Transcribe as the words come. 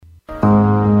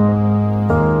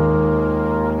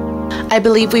I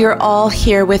believe we are all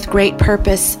here with great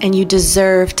purpose, and you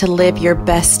deserve to live your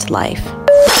best life.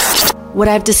 What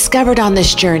I've discovered on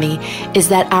this journey is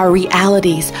that our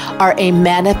realities are a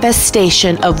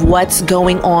manifestation of what's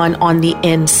going on the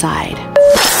inside.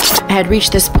 I had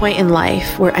reached this point in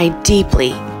life where I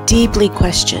deeply, deeply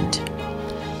questioned,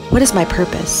 what is my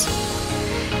purpose?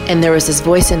 And there was this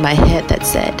voice in my head that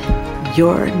said,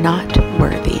 you're not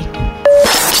worthy.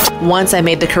 Once I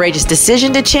made the courageous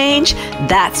decision to change,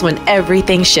 that's when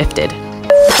everything shifted.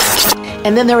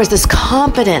 And then there was this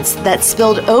confidence that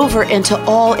spilled over into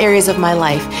all areas of my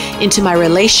life, into my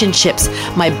relationships,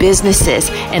 my businesses,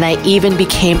 and I even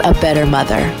became a better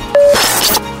mother.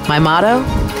 My motto,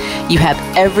 you have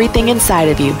everything inside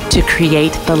of you to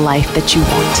create the life that you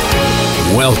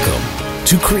want. Welcome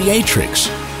to Creatrix,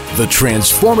 the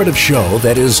transformative show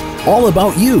that is all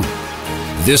about you.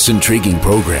 This intriguing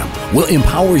program will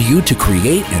empower you to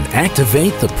create and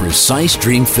activate the precise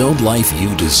dream-filled life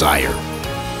you desire.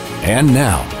 And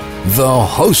now, the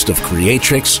host of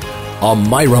Creatrix,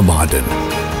 Amira Mondin.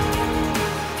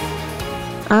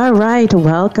 All right,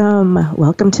 welcome.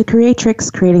 Welcome to Creatrix,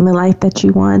 creating the life that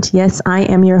you want. Yes, I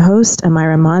am your host,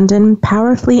 Amira Mondin,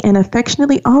 powerfully and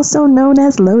affectionately also known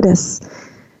as Lotus,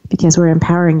 because we're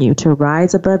empowering you to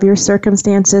rise above your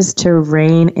circumstances, to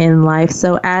reign in life.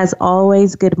 So as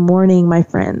always, good morning, my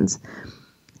friends.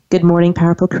 Good morning,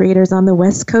 powerful creators on the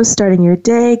West Coast starting your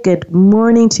day. Good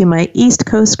morning to my East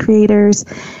Coast creators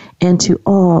and to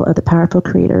all of the powerful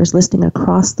creators listening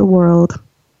across the world,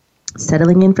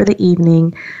 settling in for the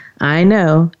evening. I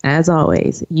know, as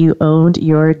always, you owned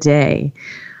your day.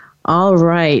 All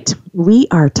right, we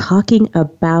are talking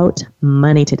about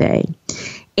money today.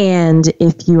 And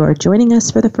if you are joining us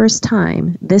for the first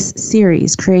time, this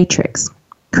series, Creatrix,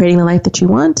 Creating the Life That You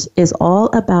Want, is all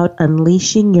about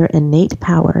unleashing your innate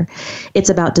power. It's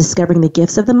about discovering the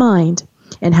gifts of the mind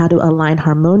and how to align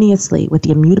harmoniously with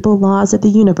the immutable laws of the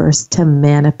universe to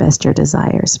manifest your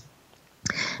desires.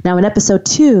 Now, in episode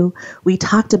 2, we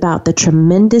talked about the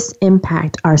tremendous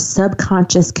impact our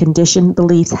subconscious conditioned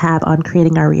beliefs have on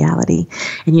creating our reality.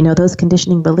 And you know those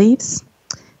conditioning beliefs?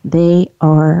 They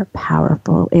are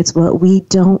powerful. It's what we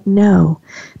don't know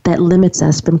that limits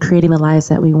us from creating the lives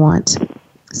that we want.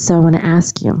 So I want to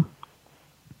ask you,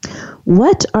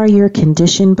 what are your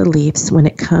conditioned beliefs when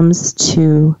it comes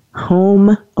to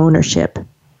home ownership?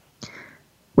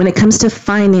 When it comes to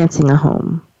financing a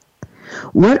home?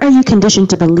 What are you conditioned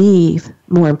to believe,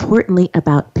 more importantly,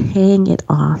 about paying it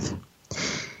off?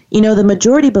 You know, the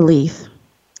majority belief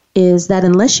is that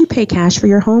unless you pay cash for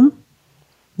your home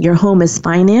is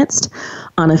financed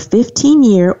on a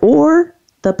 15-year or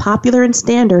the popular and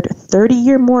standard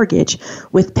 30-year mortgage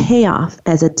with payoff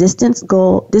as a distant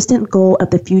goal of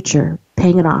the future,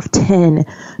 paying it off 10,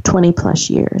 20 plus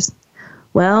years.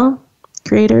 Well,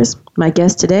 creators, my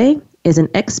guest today is an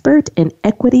expert in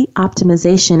equity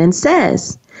optimization and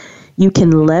says you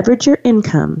can leverage your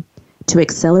income to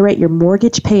accelerate your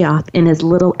mortgage payoff in as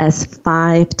little as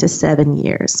 5 to 7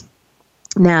 years.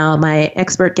 Now, my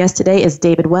expert guest today is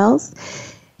David Wells.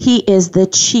 He is the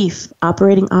Chief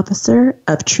Operating Officer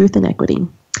of Truth and Equity.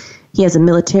 He has a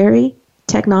military,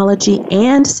 technology,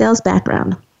 and sales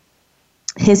background.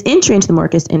 His entry into the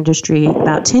mortgage industry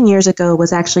about 10 years ago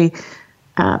was actually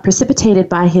precipitated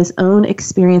by his own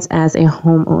experience as a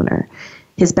homeowner.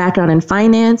 His background in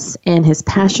finance and his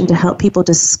passion to help people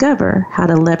discover how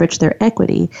to leverage their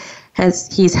equity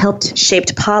he's helped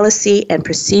shape policy and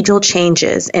procedural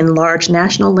changes in large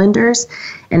national lenders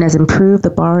and has improved the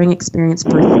borrowing experience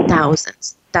for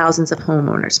thousands of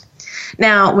homeowners.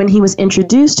 Now, when he was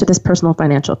introduced to this personal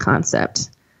financial concept,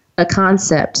 a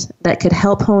concept that could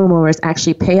help homeowners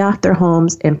actually pay off their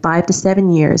homes in 5 to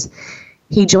 7 years,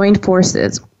 he joined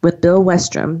forces with Bill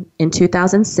Westrom in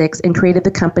 2006 and created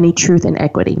the company Truth and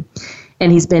Equity.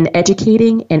 And he's been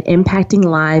educating and impacting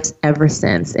lives ever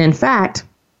since. In fact,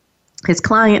 his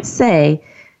clients say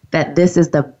that this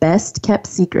is the best kept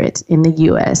secret in the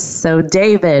U.S. So,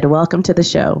 David, welcome to the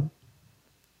show.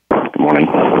 Good morning.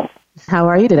 How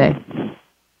are you today?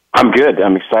 I'm good.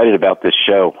 I'm excited about this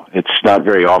show. It's not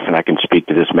very often I can speak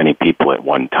to this many people at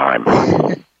one time.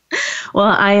 Well,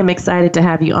 I am excited to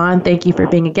have you on. Thank you for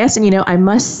being a guest. And, you know, I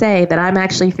must say that I'm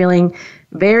actually feeling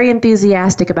very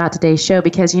enthusiastic about today's show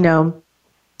because, you know,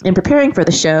 in preparing for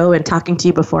the show and talking to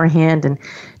you beforehand and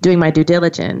doing my due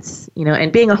diligence, you know,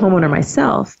 and being a homeowner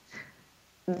myself,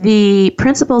 the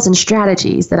principles and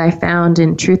strategies that I found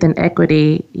in Truth and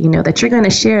Equity, you know, that you're going to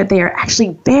share, they are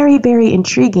actually very, very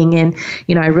intriguing. And,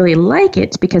 you know, I really like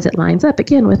it because it lines up,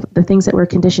 again, with the things that we're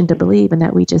conditioned to believe and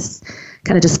that we just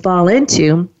kind of just fall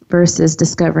into versus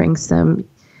discovering some,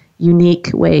 unique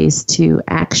ways to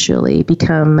actually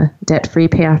become debt-free,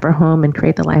 pay off our home, and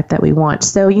create the life that we want.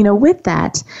 So, with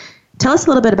that, tell us a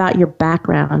little bit about your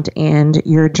background and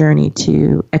your journey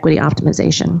to equity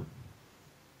optimization.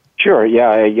 Sure. Yeah.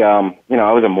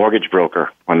 I was a mortgage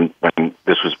broker when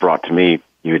this was brought to me.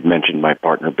 You had mentioned my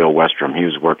partner, Bill Westrom. He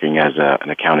was working as an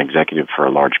account executive for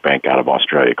a large bank out of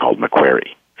Australia called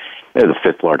Macquarie. They're the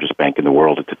fifth largest bank in the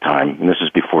world at the time. And this is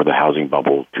before the housing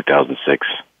bubble, 2006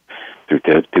 through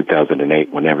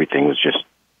 2008, when everything was just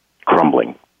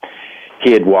crumbling.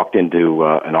 He had walked into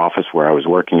an office where I was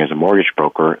working as a mortgage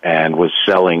broker and was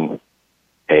selling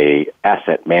a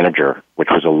asset manager, which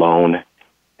was a loan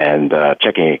and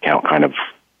checking account kind of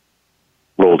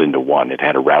rolled into one. It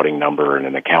had a routing number and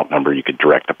an account number. You could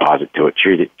direct deposit to it,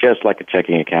 treat it just like a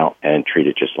checking account, and treat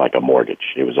it just like a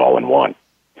mortgage. It was all in one.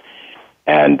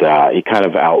 And he kind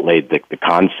of outlaid the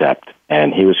concept,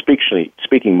 and he was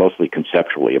speaking mostly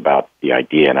conceptually about the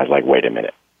idea. And I was like, wait a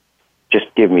minute. Just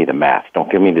give me the math.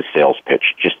 Don't give me the sales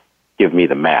pitch. Just give me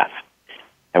the math.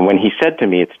 And when he said to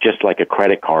me, it's just like a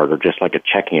credit card or just like a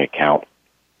checking account,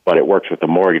 but it works with a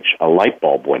mortgage, a light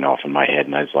bulb went off in my head,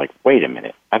 and I was like, wait a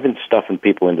minute. I've been stuffing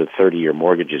people into 30-year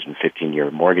mortgages and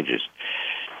 15-year mortgages,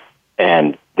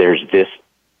 and there's this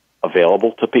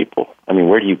available to people. I mean,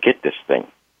 where do you get this thing?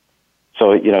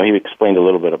 So, he explained a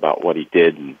little bit about what he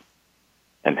did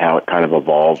and how it kind of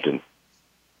evolved, and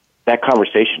that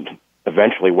conversation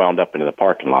eventually wound up into the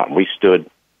parking lot, and we stood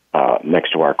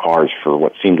next to our cars for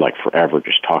what seemed like forever,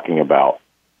 just talking about,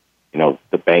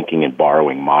 the banking and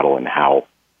borrowing model and how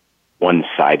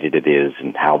one-sided it is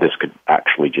and how this could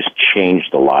actually just change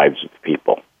the lives of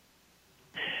people.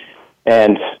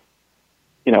 And,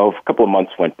 a couple of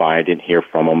months went by, I didn't hear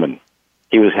from him, and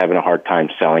he was having a hard time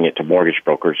selling it to mortgage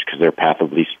brokers because they're path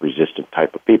of least resistant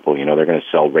type of people. They're going to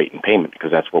sell rate and payment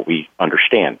because that's what we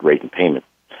understand, rate and payment.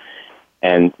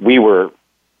 And we were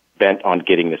bent on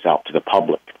getting this out to the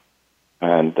public.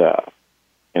 And,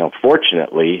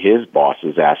 fortunately, his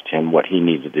bosses asked him what he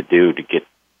needed to do to get,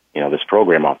 this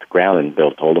program off the ground. And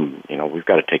Bill told him, we've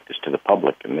got to take this to the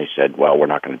public. And they said, well, we're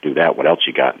not going to do that. What else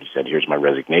you got? And he said, here's my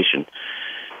resignation.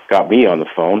 Got me on the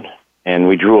phone. And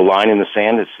we drew a line in the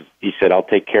sand. He said, I'll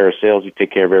take care of sales. You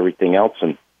take care of everything else.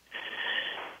 And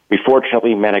we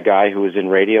fortunately met a guy who was in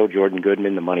radio, Jordan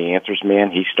Goodman, the Money Answers man.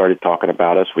 He started talking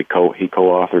about us. He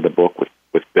co-authored a book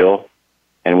with Bill.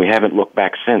 And we haven't looked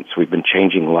back since. We've been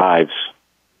changing lives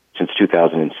since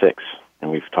 2006. And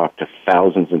we've talked to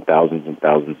thousands and thousands and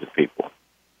thousands of people.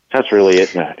 That's really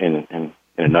it in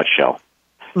a nutshell.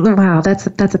 Wow, that's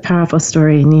a powerful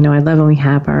story. And, I love when we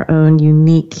have our own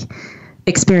unique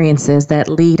experiences that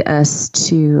lead us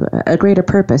to a greater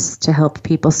purpose to help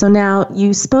people. So now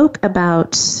you spoke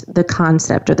about the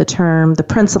concept or the term, the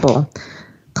principle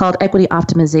called equity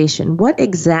optimization. What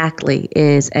exactly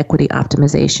is equity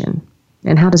optimization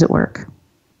and how does it work?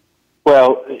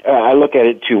 Well, I look at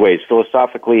it two ways,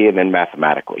 philosophically and then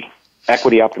mathematically.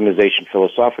 Equity optimization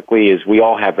philosophically is we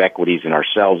all have equities in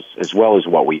ourselves as well as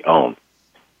what we own.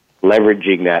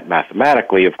 Leveraging that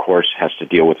mathematically, of course, has to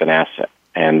deal with an asset.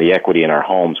 And the equity in our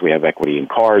homes, we have equity in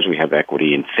cars, we have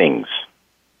equity in things.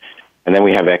 And then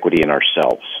we have equity in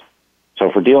ourselves. So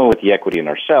if we're dealing with the equity in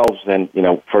ourselves, then,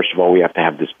 first of all, we have to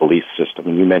have this belief system.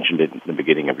 And you mentioned it in the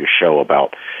beginning of your show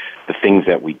about the things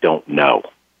that we don't know.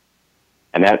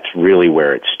 And that's really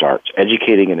where it starts,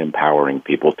 educating and empowering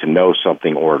people to know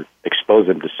something or expose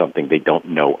them to something they don't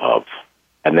know of,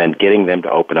 and then getting them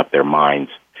to open up their minds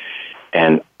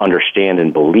and understand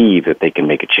and believe that they can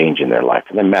make a change in their life.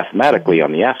 And then mathematically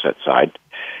on the asset side,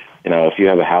 if you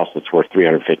have a house that's worth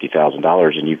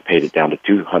 $350,000 and you've paid it down to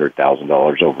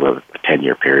 $200,000 over a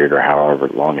 10-year period or however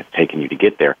long it's taken you to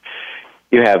get there,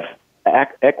 you have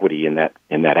equity in that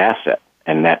asset,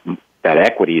 and that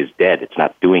equity is dead. It's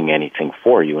not doing anything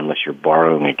for you unless you're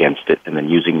borrowing against it and then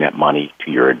using that money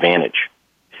to your advantage.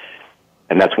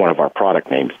 And that's one of our product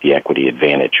names, the Equity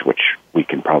Advantage, which we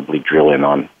can probably drill in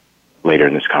on later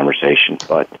in this conversation.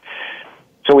 But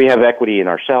so we have equity in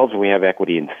ourselves and we have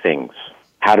equity in things.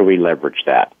 How do we leverage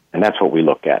that? And that's what we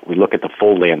look at. We look at the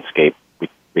full landscape.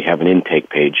 We have an intake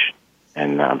page,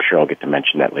 and I'm sure I'll get to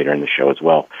mention that later in the show as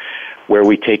well, where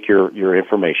we take your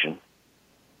information,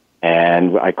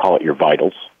 and I call it your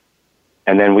vitals,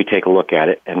 and then we take a look at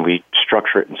it and we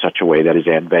structure it in such a way that is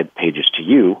advantageous to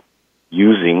you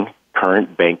using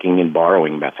current banking and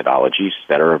borrowing methodologies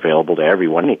that are available to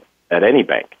everyone at any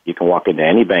bank. You can walk into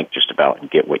any bank just about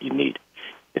and get what you need.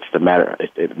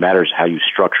 It matters how you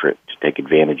structure it to take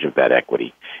advantage of that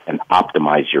equity and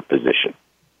optimize your position.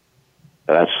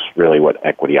 So that's really what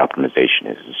equity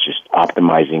optimization is. It's just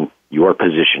optimizing your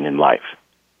position in life,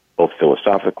 both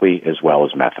philosophically as well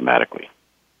as mathematically.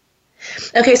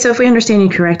 Okay, so if we understand you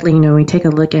correctly, we take a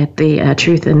look at the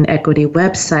Truth and Equity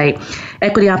website.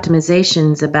 Equity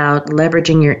optimization is about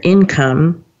leveraging your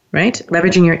income, right?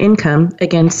 Leveraging your income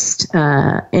against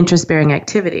interest-bearing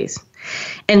activities.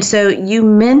 And so you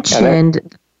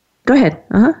mentioned, go ahead.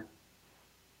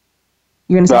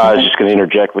 You're going to say I was just going to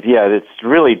interject with, it's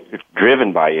really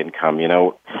driven by income.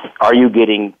 Are you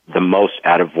getting the most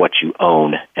out of what you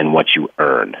own and what you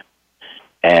earn?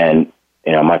 And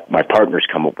my partners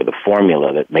come up with a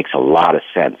formula that makes a lot of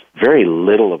sense. Very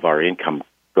little of our income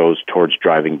goes towards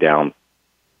driving down,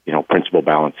 principal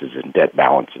balances and debt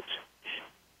balances.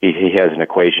 He has an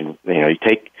equation. You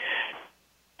take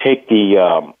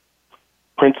the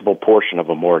principal portion of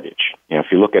a mortgage.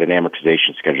 If you look at an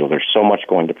amortization schedule, there's so much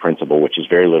going to principal, which is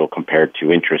very little compared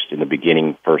to interest in the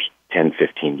beginning first 10,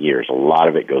 15 years. A lot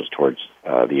of it goes towards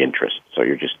the interest. So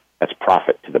that's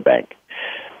profit to the bank.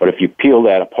 But if you peel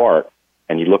that apart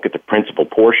and you look at the principal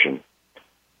portion,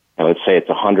 and let's say it's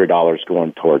 $100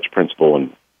 going towards principal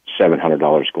and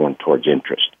 $700 going towards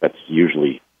interest. That's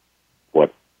usually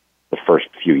what the first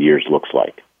few years looks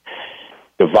like.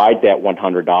 Divide that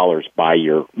 $100 by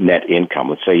your net income.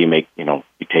 Let's say you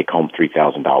take home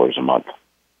 $3,000 a month.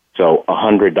 So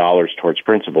 $100 towards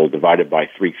principal divided by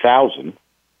 3,000,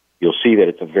 you'll see that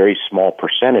it's a very small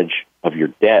percentage of your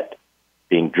debt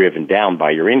being driven down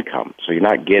by your income. So you're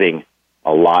not getting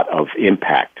a lot of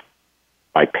impact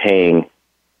by paying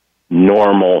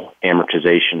normal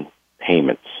amortization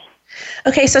payments.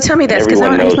 Okay, so tell me this, because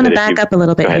I just want to back up a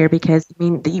little bit here, because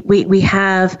we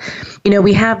have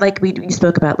like we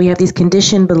spoke about, we have these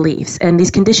conditioned beliefs, and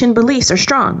these conditioned beliefs are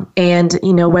strong, and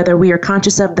whether we are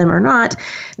conscious of them or not,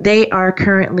 they are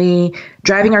currently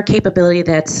driving our capability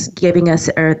that's giving us,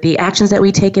 or the actions that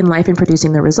we take in life and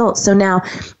producing the results. So now,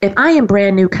 if I am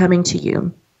brand new coming to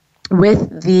you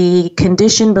with the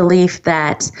conditioned belief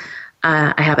that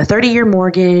I have a 30-year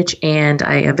mortgage, and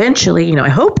I eventually, I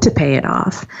hope to pay it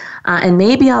off. And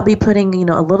maybe I'll be putting,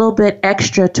 a little bit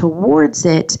extra towards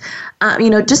it.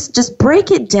 Just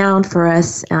break it down for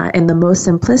us in the most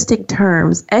simplistic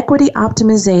terms. Equity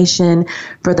optimization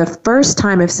for the first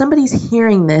time. If somebody's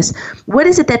hearing this, what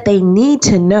is it that they need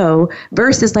to know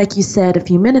versus, like you said a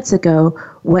few minutes ago,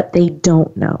 what they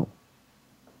don't know?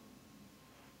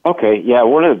 Okay, yeah,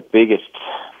 one of the biggest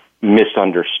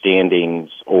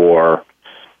misunderstandings, or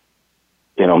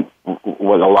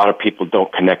what a lot of people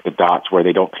don't connect the dots, where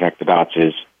they don't connect the dots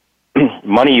is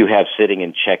money you have sitting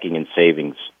in checking and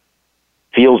savings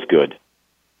feels good,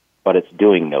 but it's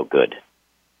doing no good.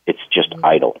 It's just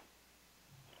idle.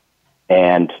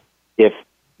 And if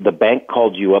the bank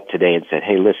called you up today and said,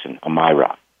 hey, listen,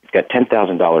 Amira, you've got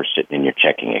 $10,000 sitting in your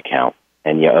checking account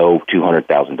and you owe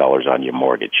 $200,000 on your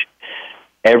mortgage,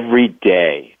 every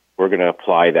day we're going to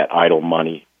apply that idle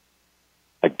money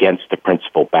against the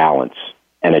principal balance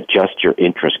and adjust your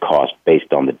interest cost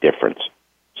based on the difference.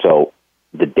 So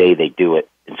the day they do it,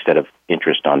 instead of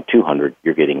interest on 200,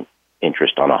 you're getting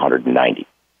interest on 190.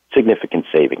 Significant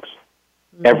savings.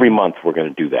 Mm-hmm. Every month we're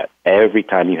going to do that. Every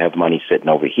time you have money sitting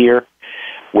over here,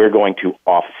 we're going to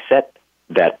offset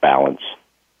that balance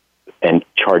and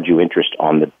charge you interest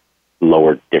on the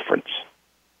lower difference.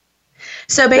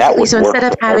 So basically, instead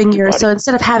of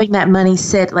having that money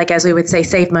sit, like as we would say,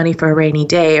 save money for a rainy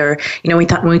day, or when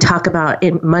we talk about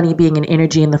money being an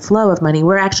energy and the flow of money,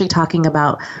 we're actually talking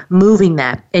about moving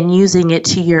that and using it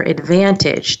to your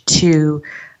advantage to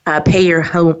pay your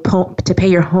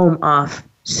home off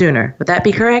sooner. Would that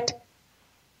be correct?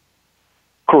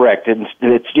 Correct.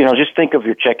 It's just think of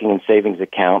your checking and savings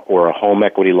account, or a home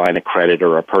equity line of credit,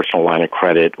 or a personal line of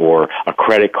credit, or a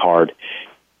credit card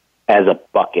as a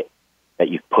bucket that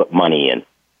you put money in.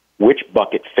 Which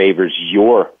bucket favors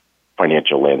your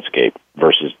financial landscape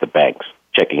versus the bank's?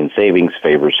 Checking and savings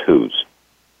favors whose?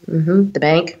 Mm-hmm. The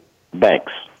bank.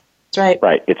 Banks. That's right.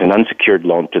 Right. It's an unsecured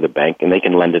loan to the bank, and they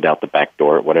can lend it out the back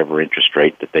door at whatever interest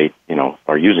rate that they,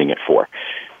 are using it for.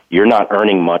 You're not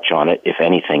earning much on it, if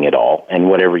anything at all, and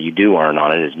whatever you do earn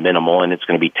on it is minimal, and it's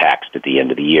going to be taxed at the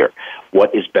end of the year.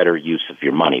 What is better use of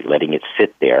your money? Letting it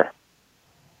sit there,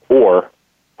 or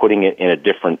putting it in a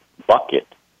different bucket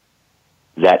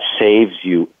that saves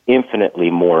you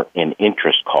infinitely more in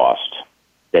interest cost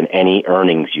than any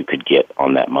earnings you could get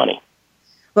on that money?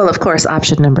 Well, of course,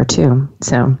 option number 2.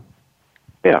 So,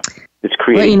 yeah, it's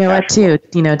creating. Well, you know what, too,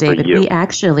 David,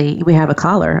 we have a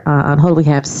caller on hold. We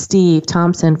have Steve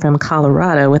Thompson from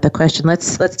Colorado with a question.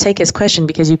 Let's take his question,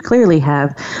 because you clearly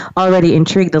have already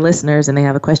intrigued the listeners, and they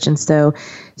have a question. So,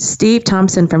 Steve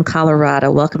Thompson from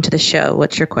Colorado, welcome to the show.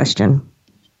 What's your question?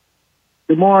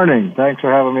 Good morning. Thanks for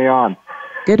having me on.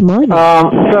 Good morning.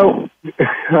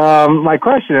 My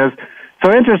question is,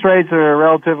 So interest rates are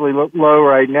relatively low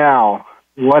right now.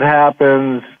 What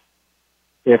happens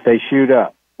if they shoot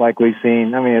up like we've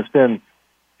seen? I mean, it's been a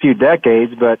few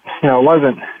decades, but, it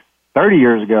wasn't 30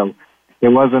 years ago. It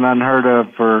wasn't unheard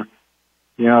of for,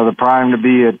 the prime to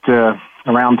be at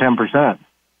around 10%.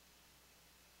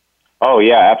 Oh,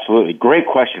 yeah, absolutely. Great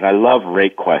question. I love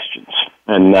rate questions.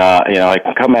 And, I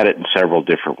can come at it in several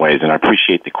different ways, and I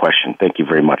appreciate the question. Thank you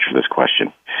very much for this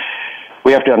question.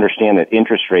 We have to understand that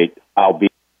interest rate,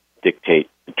 albeit dictate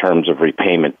the terms of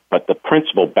repayment, but the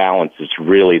principal balance is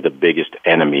really the biggest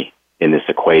enemy in this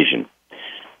equation.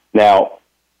 Now,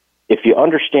 if you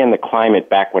understand the climate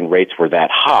back when rates were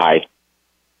that high,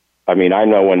 I mean, I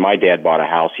know when my dad bought a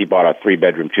house, he bought a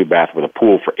 3-bedroom, 2-bath with a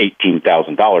pool for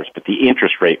 $18,000, but the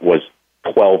interest rate was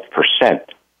 12%.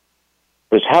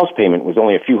 His house payment was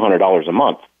only a few $100s a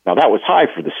month. Now, that was high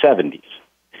for the 70s.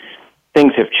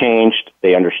 Things have changed.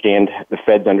 The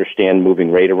feds understand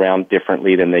moving rate around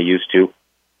differently than they used to.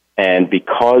 And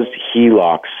because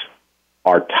HELOCs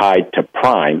are tied to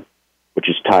prime, which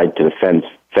is tied to the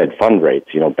Fed fund rates,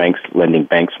 banks lending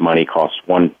banks money costs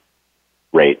one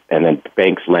rate, and then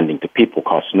banks lending to people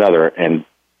costs another, and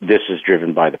this is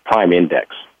driven by the prime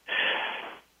index.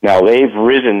 Now, they've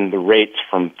risen the rates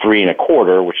from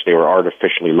 3.25%, which they were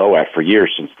artificially low at for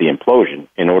years since the implosion,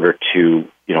 in order to,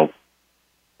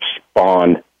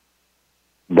 spawn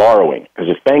borrowing.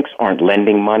 Because if banks aren't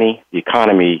lending money, the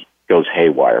economy goes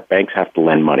haywire. Banks have to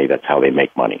lend money. That's how they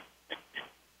make money.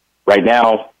 Right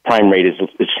now, prime rate is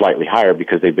slightly higher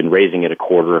because they've been raising it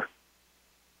 1/4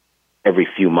 every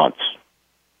few months.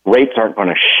 Rates aren't going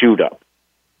to shoot up.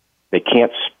 They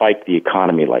can't spike the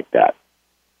economy like that.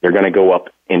 They're going to go up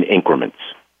in increments.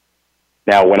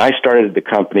 Now, when I started the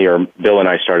company, or Bill and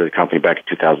I started the company back in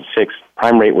 2006,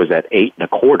 prime rate was at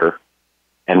 8.25%,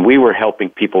 and we were helping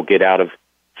people get out of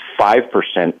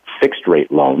 5% fixed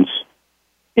rate loans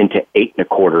into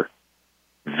 8.25%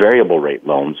 variable rate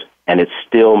loans, and it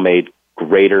still made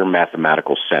greater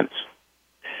mathematical sense.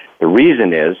 The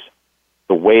reason is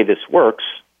the way this works,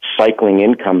 cycling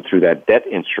income through that debt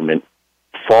instrument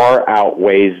far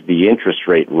outweighs the interest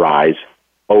rate rise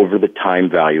over the time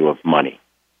value of money.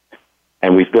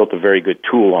 And we've built a very good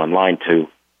tool online to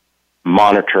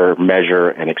monitor, measure,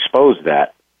 and expose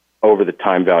that over the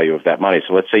time value of that money.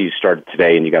 So let's say you started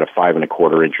today and you got a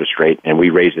 5.25% interest rate, and we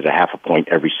raised it 0.5 point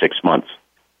every 6 months.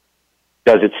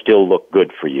 Does it still look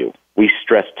good for you? We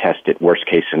stress test it, worst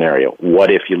case scenario.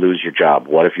 What if you lose your job?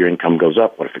 What if your income goes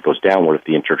up? What if it goes down? What if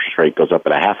the interest rate goes up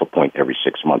at 0.5 point every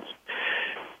 6 months?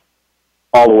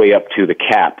 All the way up to the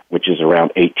cap, which is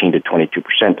around 18 to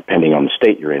 22%, depending on the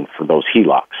state you're in, for those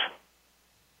HELOCs.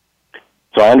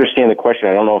 So I understand the question.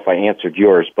 I don't know if I answered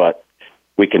yours, but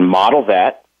we can model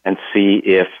that and see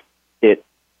if it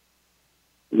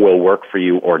will work for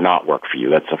you or not work for you.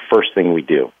 That's the first thing we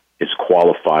do, is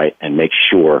qualify and make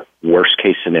sure, worst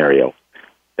case scenario,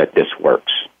 that this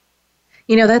works.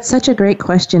 That's such a great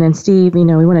question. And Steve, we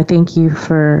want to thank you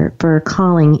for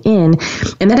calling in.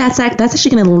 And that's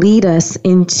actually going to lead us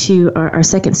into our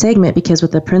second segment, because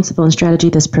with the principle and strategy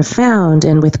that's profound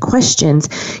and with questions,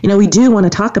 we do want to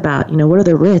talk about, what are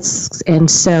the risks? And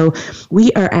so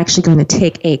we are actually going to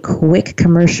take a quick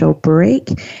commercial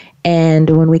break. And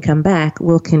when we come back,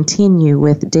 we'll continue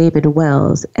with David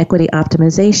Wells, equity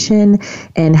optimization,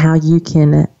 and how you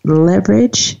can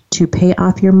leverage to pay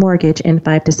off your mortgage in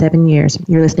 5 to 7 years.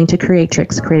 You're listening to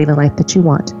Creatrix, creating the life that you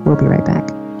want. We'll be right back.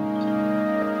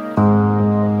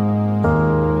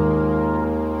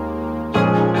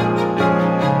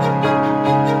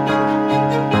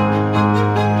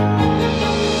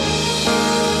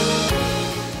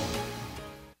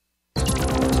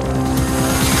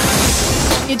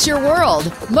 It's your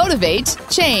world. Motivate,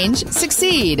 change,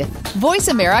 succeed.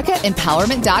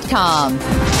 VoiceAmericaEmpowerment.com.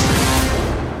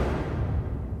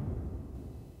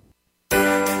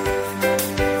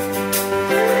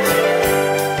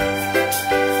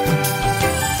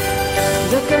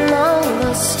 Look among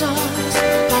the stars,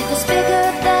 life is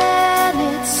bigger than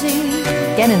it seems.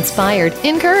 Get inspired,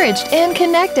 encouraged, and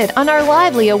connected on our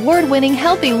lively, award-winning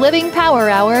Healthy Living Power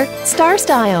Hour, Star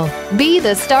Style. Be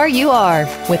the star you are,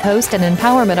 with host and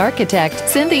empowerment architect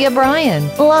Cynthia Bryan.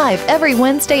 Live every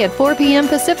Wednesday at 4 p.m.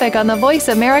 Pacific on the Voice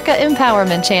America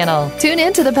Empowerment Channel. Tune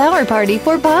in to the Power Party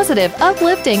for positive,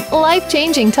 uplifting,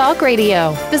 life-changing talk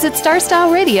radio. Visit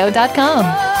starstyleradio.com.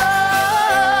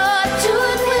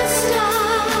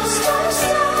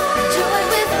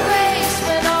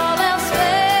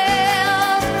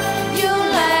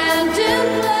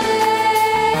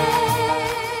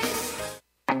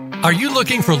 Are you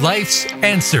looking for life's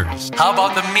answers? How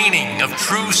about the meaning of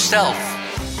true self?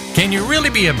 Can you really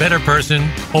be a better person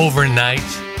overnight?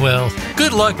 Well,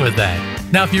 good luck with that.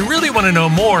 Now, if you really want to know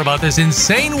more about this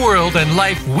insane world and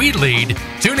life we lead,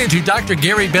 tune into Dr.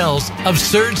 Gary Bell's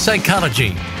Absurd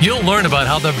Psychology. You'll learn about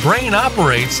how the brain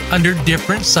operates under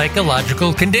different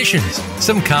psychological conditions.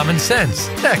 Some common sense.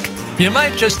 Heck, you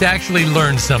might just actually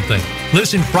learn something.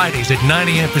 Listen Fridays at 9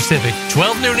 a.m. Pacific,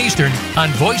 12 noon Eastern on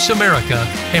Voice America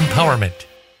Empowerment.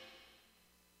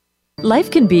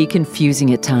 Life can be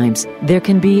confusing at times. There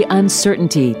can be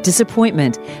uncertainty,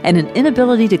 disappointment, and an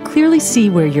inability to clearly see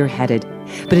where you're headed.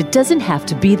 But it doesn't have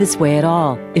to be this way at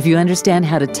all if you understand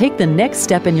how to take the next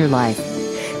step in your life.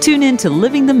 Tune in to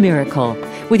Living the Miracle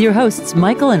with your hosts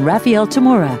Michael and Raphael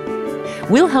Tamura.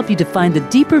 We'll help you to find the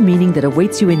deeper meaning that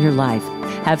awaits you in your life,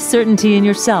 have certainty in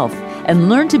yourself, and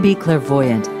learn to be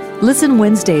clairvoyant. Listen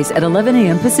Wednesdays at 11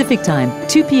 a.m. Pacific Time,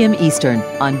 2 p.m. Eastern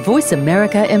on Voice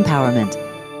America Empowerment.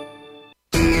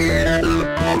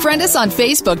 Friend us on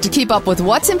Facebook to keep up with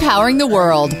what's empowering the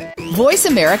world. Voice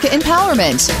America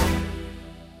Empowerment.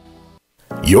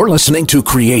 You're listening to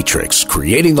Creatrix,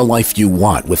 Creating the Life You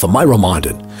Want with Amira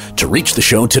Mondin. To reach the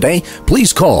show today,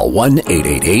 please call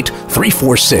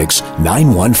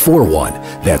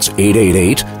 1-888-346-9141. That's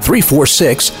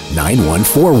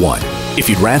 888-346-9141. If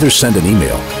you'd rather send an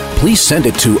email, please send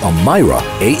it to Amira,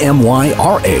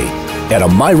 A-M-Y-R-A, at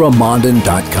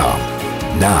AmiraMondin.com.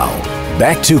 Now,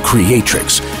 back to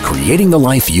Creatrix, Creating the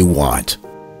Life You Want.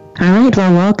 All right,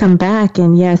 well, welcome back.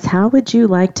 And yes, how would you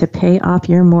like to pay off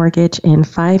your mortgage in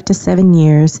 5 to 7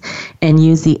 years and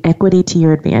use the equity to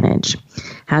your advantage?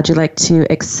 How'd you like to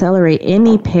accelerate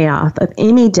any payoff of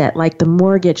any debt, like the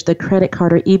mortgage, the credit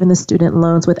card, or even the student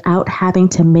loans, without having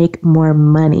to make more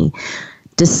money?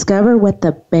 Discover what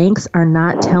the banks are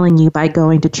not telling you by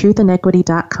going to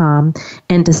truthandequity.com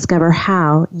and discover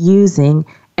how using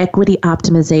equity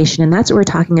optimization. And that's what we're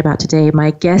talking about today.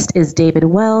 My guest is David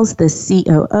Wells, the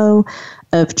COO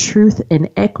of Truth and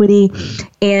Equity.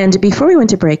 And before we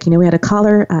went to break, we had a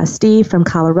caller, Steve from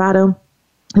Colorado,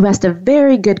 who asked a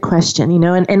very good question,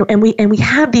 and we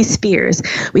have these fears.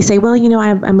 We say, well,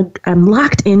 I'm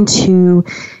locked into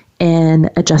an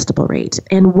adjustable rate.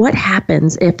 And what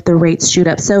happens if the rates shoot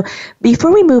up? So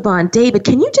before we move on, David,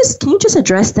 can you just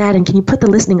address that, and can you put the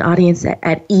listening audience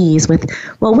at ease with,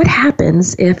 well, what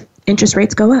happens if interest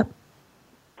rates go up?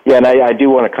 Yeah, and I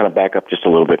do want to kind of back up just a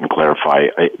little bit and clarify.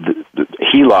 The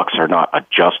HELOCs are not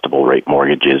adjustable rate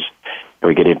mortgages.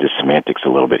 We get into semantics a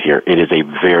little bit here. It is a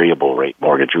variable rate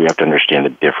mortgage. We have to understand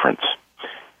the difference.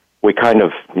 We kind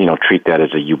of, treat that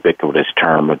as a ubiquitous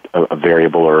term, a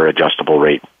variable or adjustable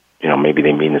rate. Maybe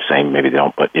they mean the same, maybe they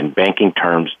don't, but in banking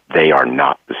terms, they are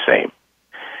not the same.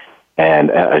 And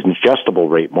an adjustable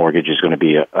rate mortgage is going to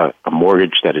be a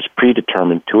mortgage that is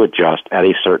predetermined to adjust at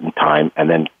a certain time and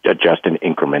then adjust in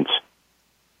increments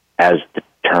as the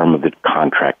term of the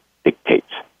contract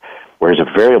dictates. Whereas a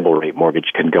variable rate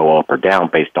mortgage can go up or down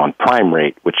based on prime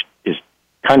rate, which is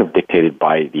kind of dictated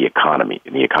by the economy.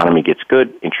 And the economy gets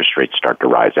good, interest rates start to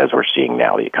rise, as we're seeing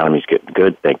now. The economy's getting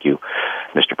good, thank you,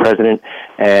 Mr. President.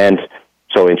 And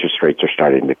so interest rates are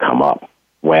starting to come up.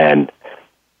 When,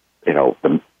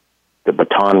 the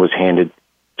baton was handed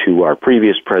to our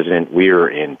previous president, we were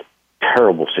in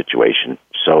terrible situation.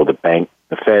 So the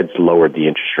feds lowered the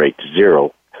interest rate to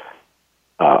 0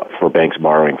 for banks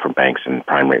borrowing from banks, and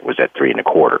prime rate was at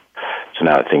 3.25. So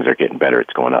now that things are getting better,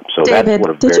 it's going up. So David, that's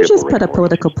what a did you just put a mortgage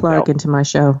political is. plug into my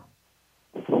show?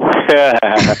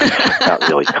 Not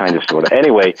really, kind of, sort of.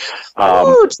 Anyway,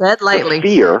 Ooh, tread lightly.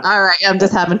 Fear. All right, I'm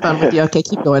just having fun with you. Okay,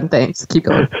 keep going. Thanks. Keep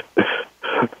going.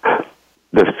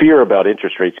 The fear about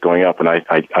interest rates going up, and I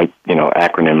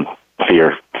acronym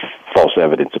fear, false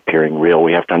evidence appearing real.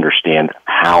 We have to understand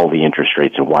how the interest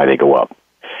rates and why they go up.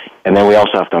 And then we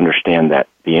also have to understand that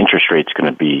the interest rate's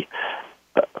going to be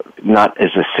not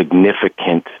as a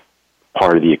significant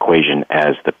part of the equation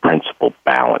as the principal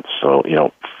balance. So,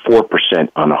 4%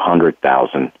 on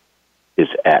 100,000 is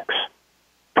X.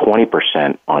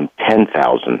 20% on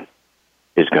 10,000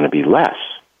 is going to be less.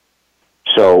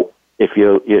 So, if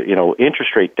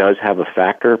interest rate does have a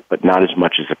factor, but not as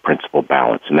much as the principal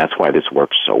balance, and that's why this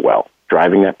works so well.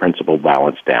 Driving that principal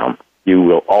balance down, you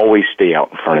will always stay out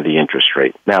in front of the interest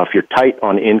rate. Now, if you're tight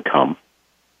on income,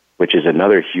 which is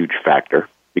another huge factor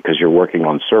because you're working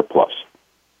on surplus,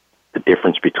 the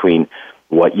difference between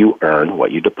what you earn,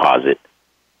 what you deposit,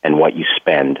 and what you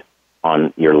spend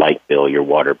on your light bill, your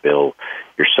water bill,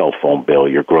 your cell phone bill,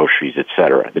 your groceries,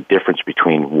 etc. The difference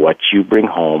between what you bring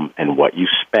home and what you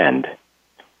spend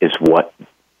is what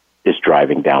is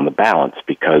driving down the balance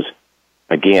because,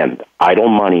 again, idle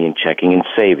money in checking and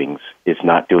savings is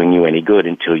not doing you any good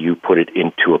until you put it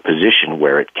into a position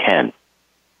where it can.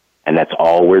 And that's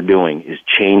all we're doing is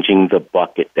changing the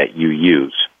bucket that you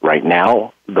use. Right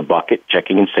now, the bucket,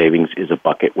 checking and savings, is a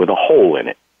bucket with a hole in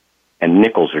it, and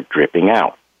nickels are dripping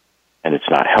out, and it's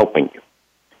not helping you.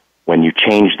 When you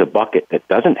change the bucket that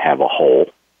doesn't have a hole,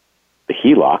 the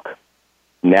HELOC,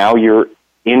 now your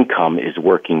income is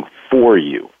working for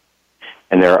you.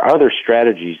 And there are other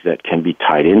strategies that can be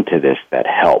tied into this that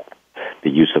help. The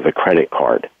use of a credit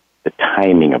card, the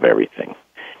timing of everything.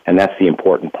 And that's the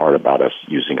important part about us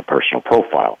using a personal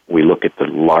profile. We look at the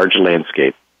large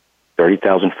landscape,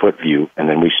 30,000-foot view, and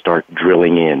then we start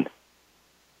drilling in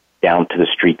down to the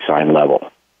street sign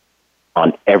level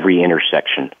on every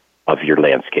intersection of your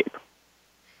landscape.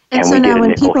 And so now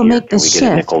when people make this shift,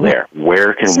 get a nickel there.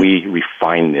 Where can we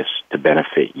refine this to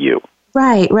benefit you?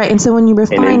 Right. And so when you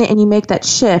refine it and you make that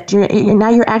shift, you're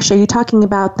are you talking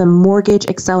about the mortgage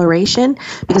acceleration?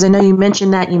 Because I know you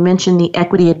mentioned that. You mentioned the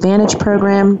equity advantage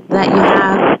program that you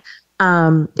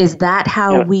have. Is that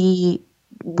how we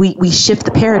shift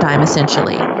the paradigm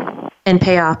essentially and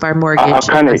pay off our mortgage?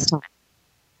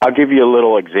 I'll give you a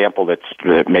little example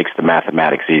that makes the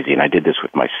mathematics easy, and I did this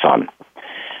with my son.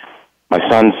 My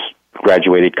son's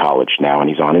graduated college now, and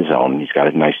he's on his own. He's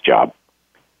got a nice job.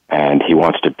 And he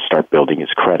wants to start building his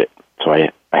credit. So I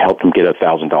helped him get a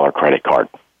 $1,000 credit card.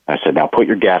 I said, now put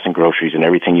your gas and groceries and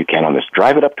everything you can on this.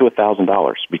 Drive it up to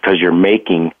 $1,000 because you're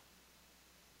making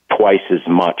twice as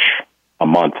much a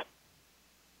month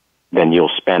than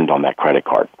you'll spend on that credit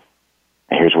card.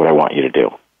 And here's what I want you to do.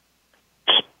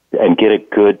 And get a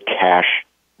good cash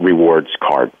rewards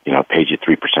card, pays you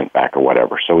 3% back or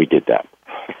whatever. So we did that.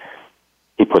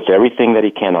 He puts everything that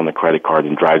he can on the credit card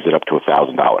and drives it up to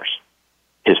 $1,000.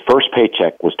 His first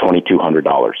paycheck was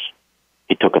 $2,200.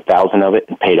 He took $1,000 of it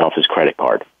and paid off his credit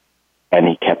card, and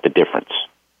he kept the difference.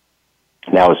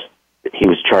 Now, he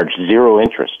was charged zero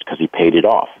interest because he paid it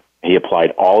off. He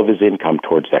applied all of his income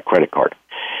towards that credit card,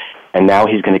 and now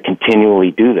he's going to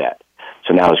continually do that.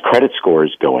 So now his credit score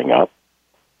is going up,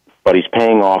 but he's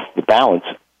paying off the balance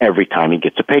every time he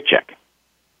gets a paycheck.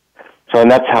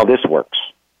 And that's how this works.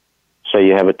 So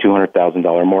you have a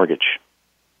 $200,000 mortgage.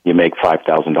 You make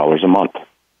 $5,000 a month.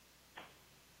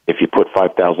 If you put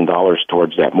 $5,000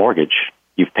 towards that mortgage,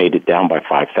 you've paid it down by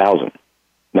 $5,000.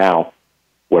 Now,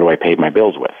 what do I pay my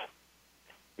bills with?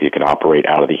 You can operate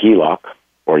out of the HELOC,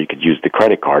 or you could use the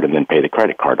credit card and then pay the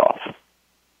credit card off.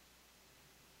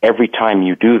 Every time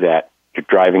you do that, you're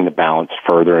driving the balance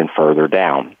further and further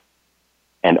down.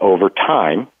 And over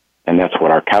time, and that's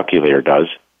what our calculator does,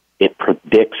 it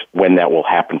predicts when that will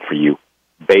happen for you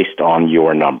based on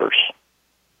your numbers.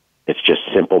 It's just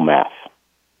simple math.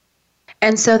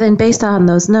 And so then based on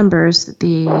those numbers,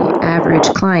 the average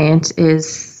client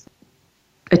is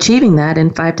achieving that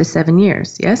in 5 to 7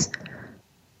 years, yes?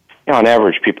 On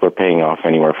average, people are paying off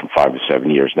anywhere from 5 to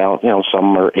 7 years. Now,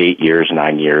 some are 8 years,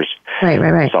 9 years.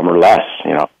 Right. Some are less,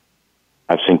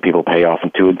 I've seen people pay off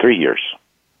in 2 and 3 years.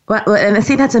 Well, and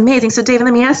see, that's amazing. So, David,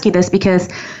 let me ask you this, because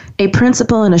a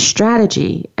principle and a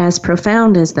strategy as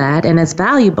profound as that and as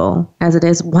valuable as it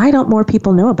is, why don't more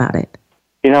people know about it?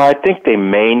 I think they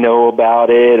may know about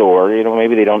it, or,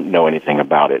 maybe they don't know anything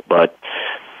about it, but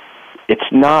it's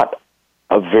not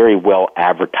a very well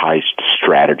advertised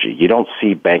strategy. You don't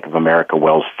see Bank of America,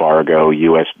 Wells Fargo,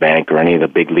 U.S. Bank, or any of the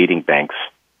big leading banks,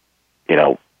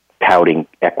 touting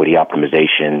equity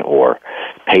optimization or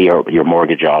pay your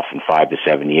mortgage off in 5 to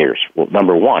 7 years. Well,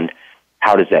 number one,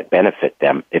 how does that benefit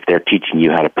them if they're teaching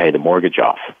you how to pay the mortgage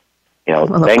off?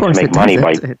 Banks make money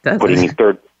by putting in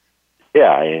third.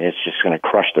 Yeah, and it's just going to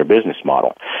crush their business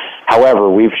model. However,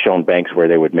 we've shown banks where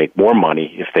they would make more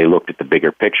money if they looked at the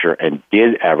bigger picture and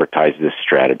did advertise this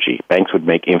strategy. Banks would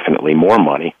make infinitely more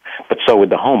money, but so would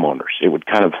the homeowners. It would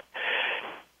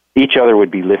each other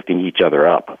would be lifting each other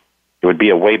up. It would be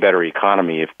a way better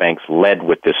economy if banks led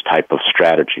with this type of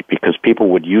strategy, because people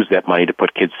would use that money to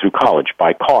put kids through college,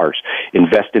 buy cars,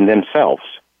 invest in themselves.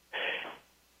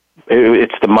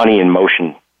 It's the money in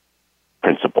motion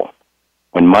principle.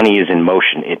 When money is in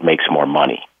motion, it makes more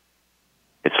money.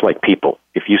 It's like people.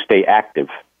 If you stay active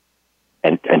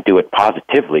and do it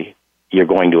positively, you're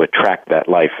going to attract that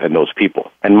life and those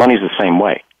people. And money's the same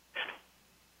way.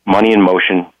 Money in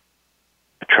motion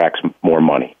attracts more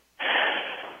money.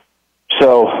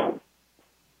 So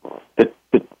the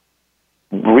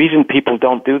reason people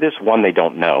don't do this, one, they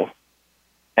don't know.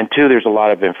 And two, there's a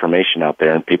lot of information out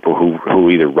there and people who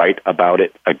either write about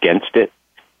it, against it,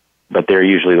 but they're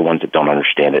usually the ones that don't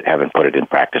understand it, haven't put it in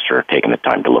practice, or taken the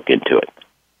time to look into it.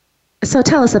 So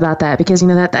tell us about that, because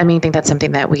I think that's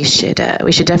something that we should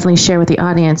definitely share with the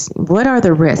audience. What are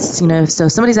the risks? So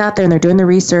somebody's out there and they're doing the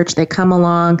research, they come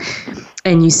along,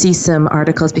 and you see some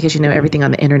articles because everything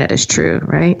on the internet is true,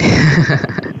 right?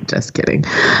 Just kidding.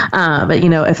 But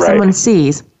if someone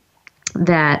sees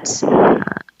that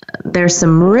there's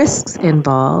some risks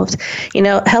involved,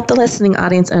 help the listening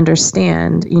audience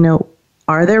understand,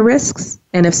 are there risks?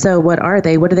 And if so, what are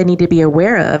they? What do they need to be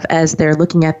aware of as they're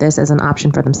looking at this as an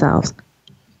option for themselves?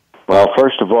 Well,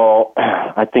 first of all,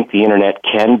 I think the internet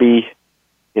can be,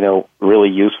 really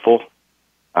useful.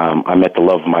 I met the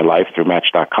love of my life through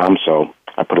Match.com, so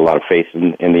I put a lot of faith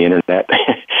in the internet.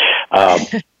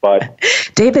 But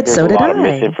David, there's so did a lot I. of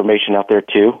misinformation out there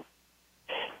too.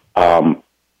 I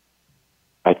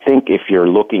think if you're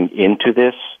looking into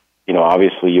this,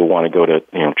 obviously you'll want to go to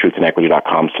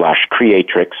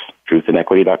truthandequity.com/creatrix,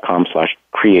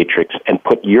 truthandequity.com/creatrix, and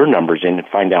put your numbers in and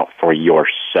find out for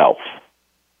yourself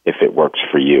if it works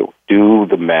for you. Do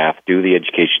the math, do the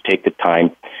education, take the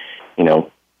time,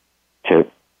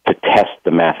 to test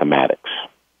the mathematics.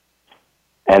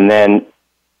 And then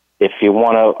if you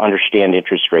want to understand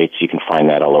interest rates, you can find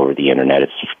that all over the internet.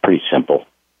 It's pretty simple.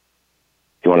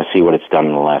 If you want to see what it's done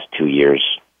in the last 2 years,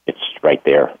 it's right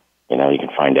there. You can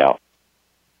find out.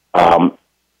 Talk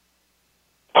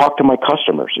to my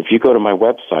customers. If you go to my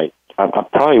website, I'm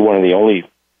probably one of the only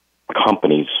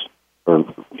companies, or,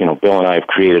 Bill and I have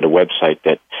created a website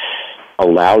that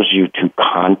allows you to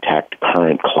contact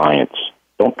current clients.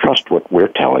 Don't trust what we're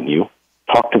telling you.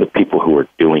 Talk to the people who are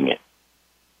doing it.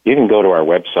 You can go to our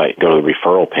website, go to the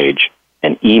referral page,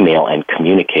 and email and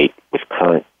communicate with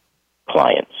current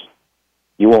clients.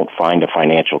 You won't find a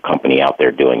financial company out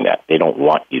there doing that. They don't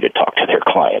want you to talk to their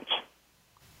clients.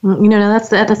 Now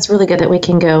that's really good that we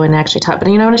can go and actually talk. But,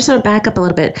 I just want to back up a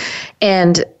little bit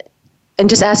and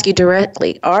just ask you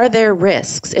directly, are there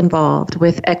risks involved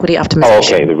with equity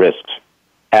optimization? Oh, okay, the risks.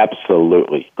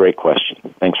 Absolutely. Great question.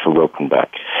 Thanks for roping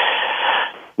back.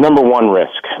 Number one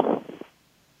risk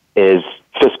is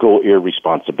fiscal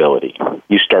irresponsibility.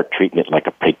 You start treating it like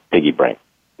a piggy bank.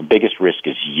 The biggest risk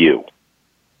is you,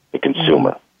 the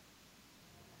consumer.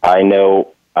 I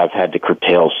know I've had to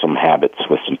curtail some habits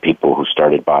with some people who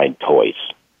started buying toys.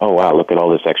 Oh, wow, look at all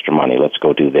this extra money. Let's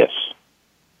go do this.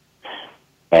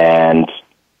 And,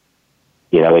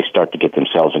 they start to get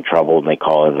themselves in trouble, and they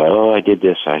call and like, oh, I did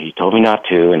this. He told me not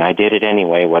to, and I did it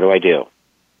anyway. What do I do?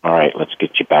 All right, let's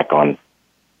get you back on,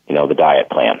 the diet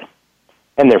plan.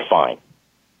 And they're fine.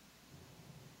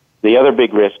 The other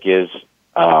big risk is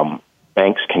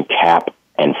banks can cap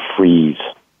and freeze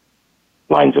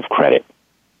lines of credit.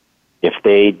 If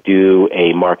they do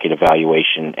a market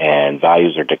evaluation and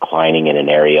values are declining in an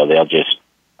area, they'll just,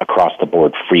 across the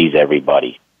board, freeze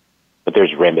everybody. But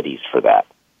there's remedies for that.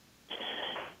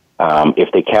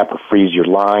 If they cap or freeze your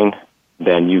line,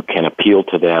 then you can appeal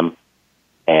to them,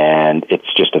 and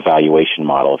it's just a valuation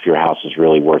model. If your house is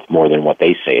really worth more than what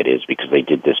they say it is because they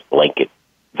did this blanket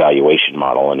valuation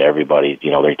model, and everybody,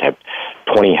 they have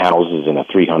 20 houses in a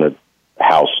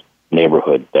 300-house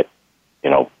neighborhood that,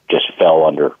 just fell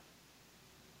under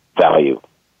value.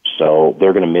 So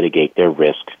they're going to mitigate their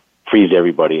risk, freeze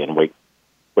everybody, and wait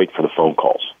for the phone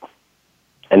calls.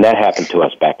 And that happened to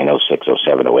us back in 06,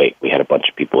 07, 08. We had a bunch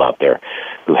of people out there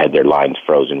who had their lines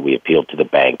frozen. We appealed to the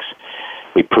banks.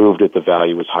 We proved that the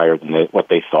value was higher than what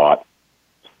they thought.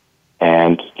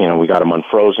 And, we got them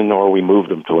unfrozen, or we moved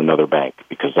them to another bank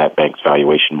because that bank's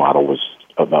valuation model was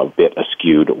a bit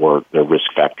askewed, or their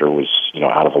risk factor was,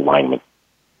 out of alignment.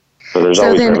 So there's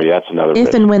always remedy. That's another risk.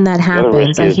 If and when that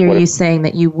happens, I hear you saying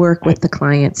that you work with the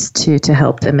clients to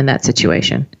help them in that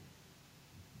situation.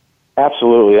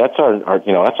 Absolutely. That's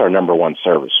our number one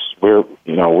service.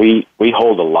 We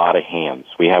hold a lot of hands.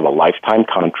 We have a lifetime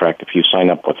contract. If you sign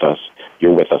up with us,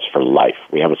 you're with us for life.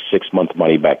 We have a 6-month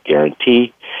money-back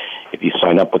guarantee. If you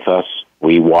sign up with us,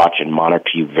 we watch and monitor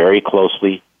you very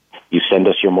closely. You send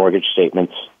us your mortgage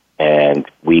statements, and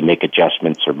we make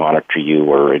adjustments or monitor you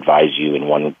or advise you in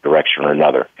one direction or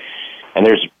another. And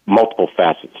there's multiple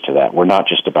facets to that. We're not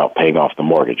just about paying off the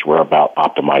mortgage. We're about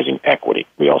optimizing equity.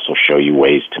 We also show you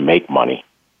ways to make money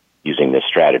using this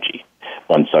strategy.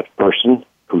 One such person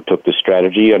who took this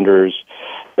strategy under his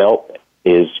belt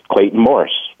is Clayton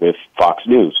Morris with Fox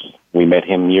News. We met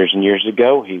him years and years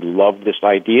ago. He loved this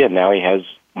idea, and now he has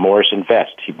Morris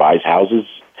Invest. He buys houses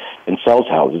and sells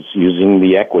houses using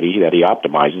the equity that he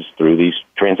optimizes through these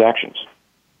transactions.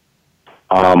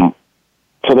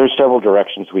 So there's several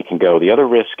directions we can go. The other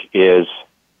risk is,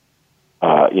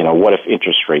 what if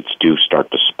interest rates do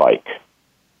start to spike?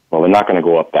 Well, they're not going to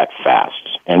go up that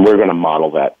fast, and we're going to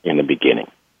model that in the beginning.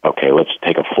 Okay, let's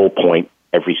take a full point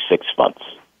every 6 months.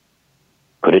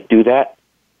 Could it do that?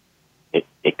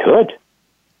 It could.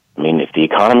 I mean, if the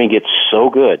economy gets so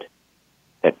good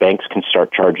that banks can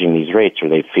start charging these rates or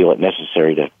they feel it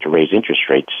necessary to raise interest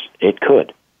rates, it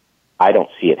could. I don't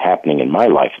see it happening in my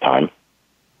lifetime,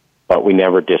 but we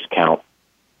never discount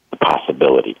the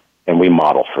possibility, and we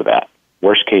model for that.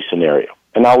 Worst case scenario.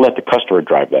 And I'll let the customer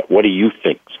drive that. What do you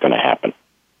think is going to happen?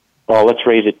 Well, let's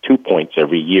raise it 2 points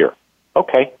every year.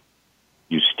 Okay.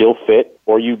 You still fit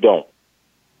or you don't.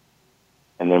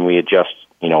 And then we adjust,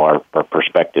 our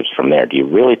perspectives from there. Do you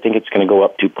really think it's going to go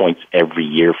up 2 points every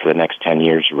year for the next 10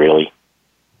 years? Really?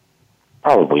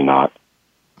 Probably not.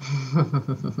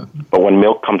 But when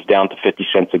milk comes down to 50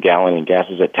 cents a gallon and gas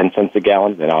is at 10 cents a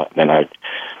gallon, then I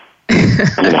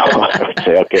I would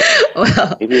say, okay,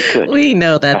 well, maybe it could. We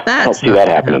know that that's not going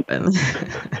to happen.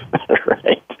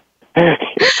 Right.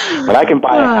 But I can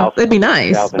buy a house it'd be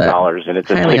nice, $1,000 and it's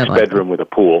a 6-bedroom with a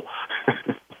pool.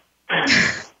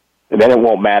 And then it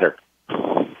won't matter.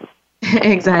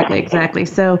 Exactly.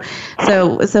 So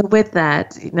with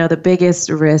that, the biggest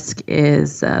risk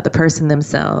is the person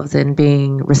themselves and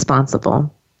being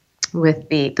responsible with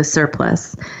the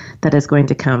surplus that is going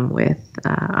to come with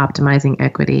optimizing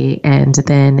equity. And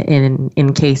then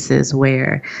in cases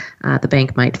where the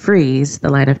bank might freeze the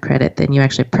line of credit, then you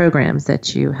actually have programs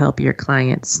that you help your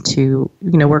clients to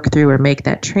work through or make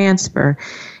that transfer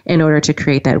in order to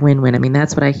create that win-win. I mean,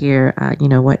 that's what I hear,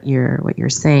 what you're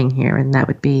saying here, and that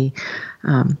would be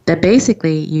that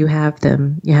basically you have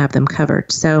them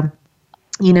covered. So,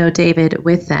 David,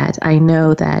 with that, I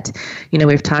know that,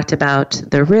 we've talked about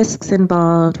the risks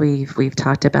involved. We've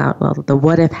talked about, the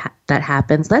what if that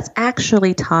happens. Let's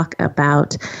actually talk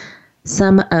about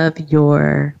some of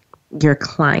your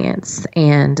clients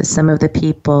and some of the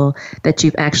people that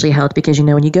you've actually helped, because,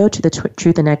 when you go to the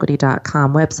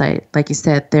truthandequity.com website, like you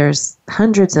said, there's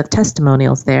hundreds of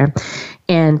testimonials there,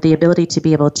 and the ability to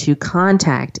be able to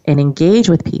contact and engage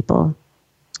with people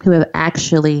who have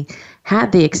actually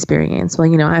had the experience.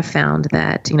 Well, I've found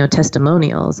that,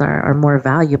 testimonials are more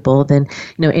valuable than,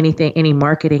 any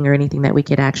marketing or anything that we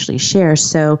could actually share.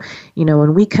 So,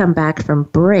 when we come back from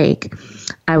break,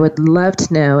 I would love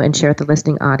to know and share with the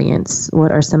listening audience,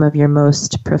 what are some of your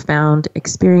most profound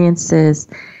experiences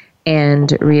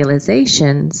and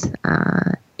realizations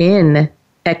in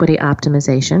equity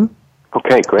optimization?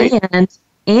 Okay, great.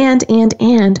 And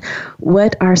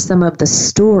what are some of the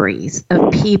stories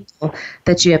of people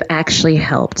that you have actually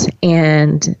helped?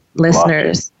 And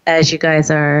listeners, as you guys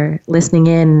are listening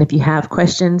in, if you have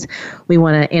questions, we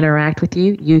want to interact with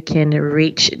you. You can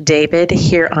reach David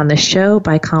here on the show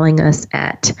by calling us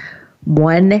at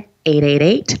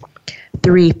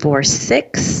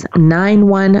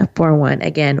 1-888-346-9141.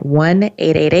 Again,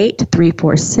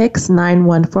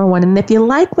 1-888-346-9141. And if you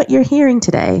like what you're hearing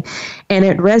today and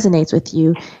it resonates with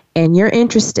you and you're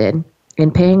interested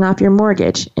in paying off your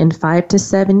mortgage in 5 to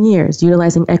 7 years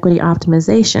utilizing equity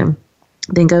optimization,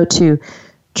 then go to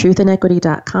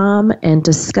truthandequity.com and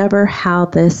discover how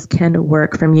this can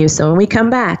work from you. So when we come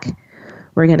back,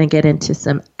 we're going to get into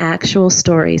some actual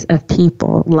stories of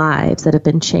people, lives that have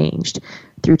been changed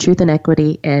through truth and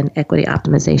equity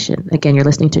optimization. Again, you're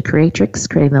listening to Creatrix,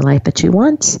 creating the life that you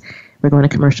want. We're going to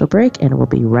commercial break, and we'll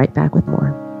be right back with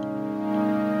more.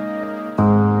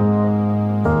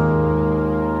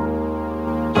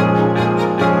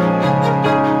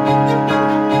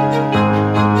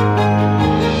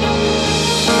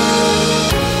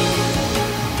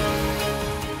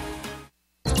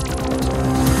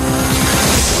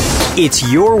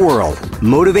 It's your world.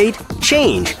 Motivate,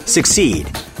 change, succeed.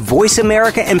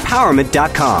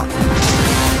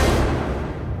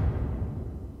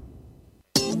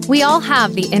 VoiceAmericaEmpowerment.com. We all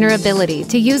have the inner ability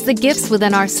to use the gifts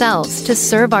within ourselves to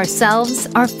serve ourselves,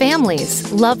 our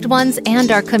families, loved ones,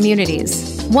 and our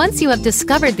communities. Once you have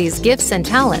discovered these gifts and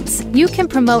talents, you can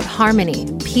promote harmony,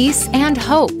 peace, and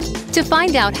hope. To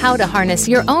find out how to harness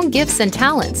your own gifts and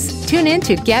talents, tune in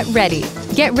to Get Ready.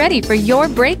 Get ready for your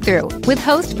breakthrough with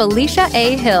host Felicia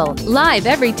A. Hill, live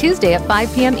every Tuesday at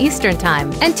 5 p.m. Eastern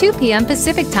Time and 2 p.m.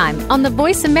 Pacific Time on the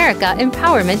Voice America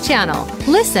Empowerment Channel.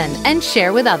 Listen and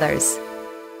share with others.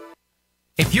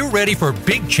 If you're ready for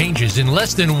big changes in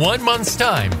less than 1 month's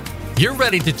time, you're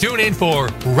ready to tune in for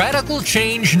Radical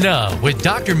Change Now with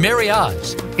Dr. Mary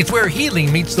Oz. It's where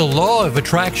healing meets the law of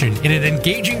attraction in an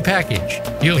engaging package.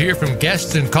 You'll hear from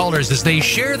guests and callers as they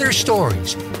share their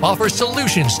stories, offer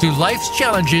solutions to life's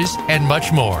challenges, and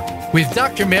much more. With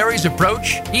Dr. Mary's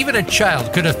approach, even a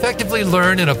child could effectively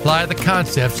learn and apply the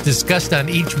concepts discussed on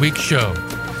each week's show.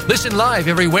 Listen live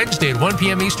every Wednesday at 1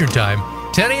 p.m. Eastern Time,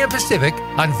 10 a.m. Pacific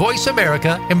on Voice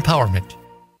America Empowerment.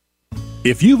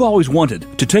 If you've always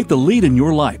wanted to take the lead in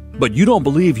your life, but you don't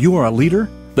believe you are a leader,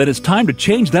 that it's time to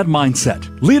change that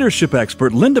mindset. Leadership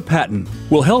expert Linda Patton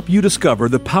will help you discover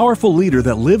the powerful leader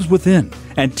that lives within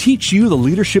and teach you the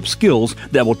leadership skills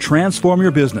that will transform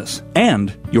your business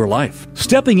and your life.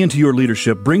 Stepping into your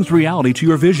leadership brings reality to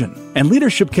your vision, and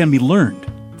leadership can be learned.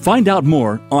 Find out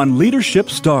more on Leadership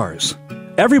Stars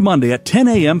every Monday at 10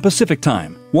 a.m. Pacific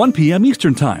Time, 1 p.m.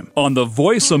 Eastern Time on the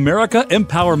Voice America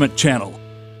Empowerment Channel.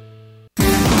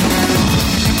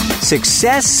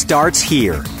 Success starts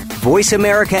here.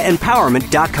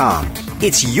 VoiceAmericaEmpowerment.com.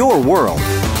 It's your world.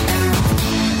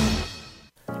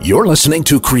 You're listening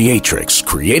to Creatrix,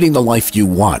 Creating the Life You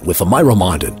Want with Amira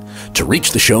Mondin. To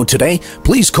reach the show today,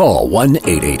 please call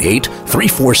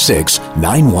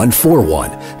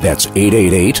 1-888-346-9141. That's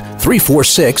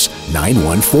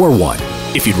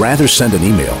 888-346-9141. If you'd rather send an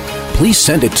email, please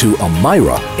send it to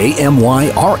Amira,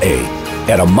 A-M-Y-R-A,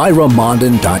 at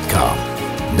AmiraMondin.com.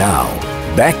 Now,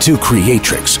 back to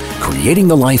Creatrix, Creating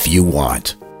the Life You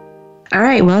Want. All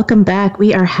right, welcome back.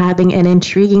 We are having an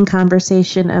intriguing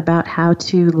conversation about how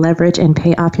to leverage and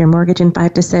pay off your mortgage in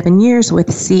 5 to 7 years with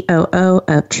COO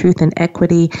of Truth and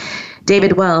Equity,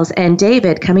 David Wells. And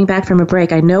David, coming back from a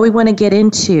break, I know we want to get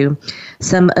into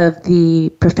some of the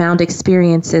profound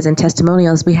experiences and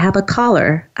testimonials. We have a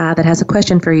caller that has a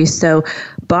question for you. So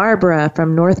Barbara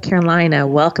from North Carolina,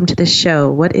 welcome to the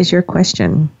show. What is your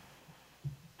question?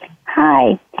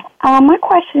 Hi. My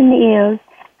question is,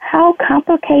 how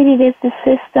complicated is the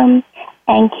system,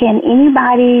 and can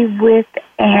anybody with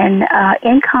an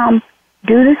income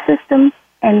do the system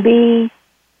and be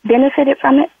benefited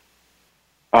from it?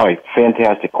 Oh,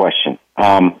 fantastic question.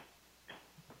 I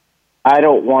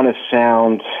don't want to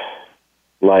sound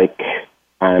like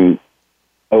I'm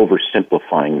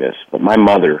oversimplifying this, but my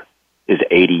mother is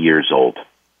 80 years old,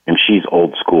 and she's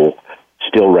old school,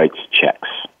 still writes checks,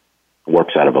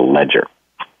 works out of a ledger.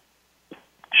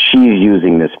 She's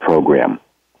using this program.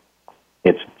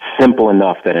 It's simple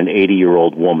enough that an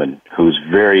 80-year-old woman who's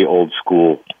very old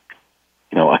school,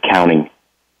 accounting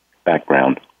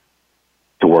background,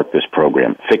 to work this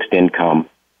program, fixed income,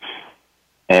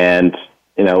 and,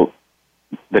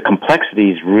 the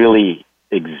complexities really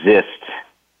exist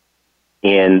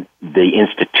in the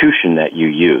institution that you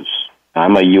use.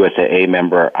 I'm a USAA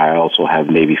member. I also have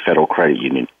Navy Federal Credit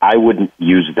Union. I wouldn't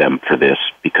use them for this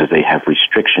because they have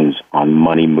restrictions on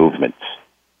money movements.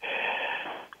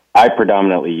 I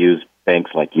predominantly use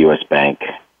banks like U.S. Bank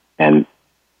and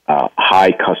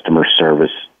high customer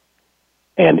service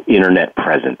and internet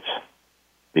presence,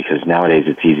 because nowadays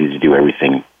it's easy to do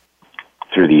everything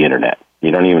through the internet.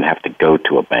 You don't even have to go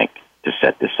to a bank to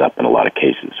set this up in a lot of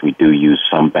cases. We do use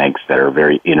some banks that are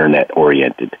very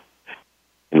internet-oriented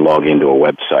and log into a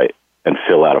website and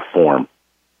fill out a form.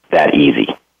 That easy.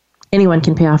 Anyone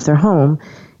can pay off their home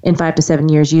in 5 to 7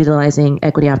 years utilizing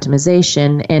equity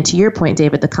optimization. And to your point,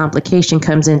 David, the complication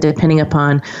comes in depending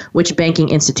upon which banking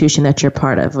institution that you're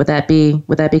part of. Would that be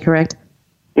correct?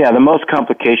 Yeah, the most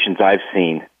complications I've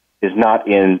seen is not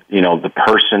in, the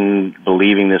person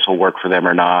believing this will work for them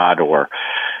or not, or,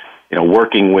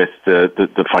 working with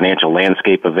the financial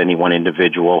landscape of any one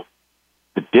individual.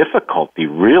 The difficulty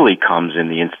really comes in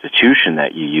the institution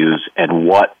that you use and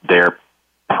what their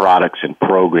products and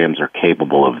programs are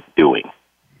capable of doing.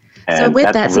 And so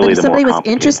with that, really if somebody was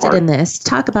interested in this,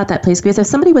 talk about that, please. Because if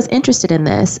somebody was interested in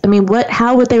this,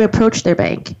 how would they approach their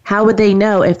bank? How would they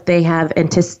know if they have,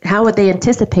 how would they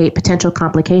anticipate potential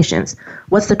complications?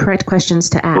 What's the correct questions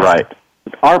to ask? Right.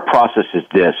 Our process is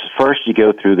this. First, you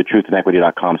go through the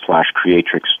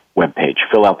truthandequity.com/Creatrix webpage,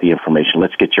 fill out the information.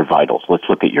 Let's get your vitals. Let's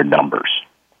look at your numbers.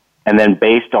 And then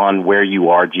based on where you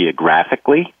are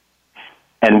geographically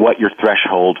and what your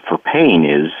threshold for pain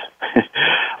is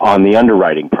on the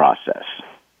underwriting process.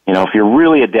 If you're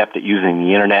really adept at using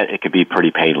the internet, it could be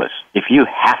pretty painless. If you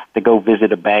have to go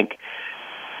visit a bank,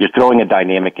 you're throwing a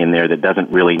dynamic in there that doesn't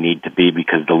really need to be,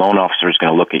 because the loan officer is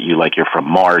going to look at you like you're from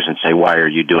Mars and say, why are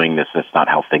you doing this? That's not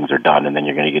how things are done. And then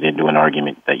you're going to get into an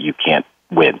argument that you can't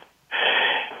win.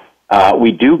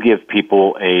 We do give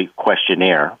people a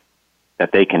questionnaire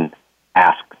that they can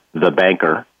ask the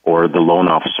banker or the loan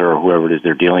officer or whoever it is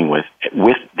they're dealing with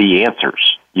the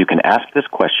answers. You can ask this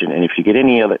question, and if you get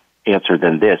any other answer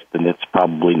than this, then it's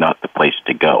probably not the place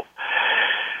to go.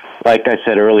 Like I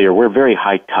said earlier, we're very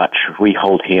high touch. We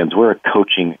hold hands. We're a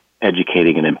coaching,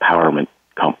 educating, and empowerment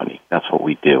company. That's what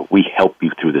we do. We help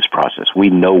you through this process. We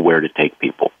know where to take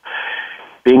people.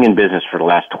 Being in business for the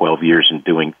last 12 years and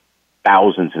doing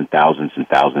thousands and thousands and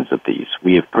thousands of these,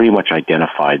 we have pretty much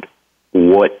identified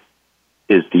what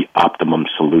is the optimum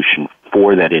solution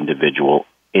for that individual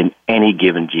in any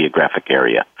given geographic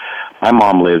area. My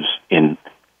mom lives in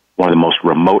one of the most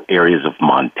remote areas of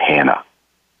Montana.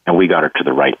 and we got her to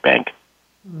the right bank.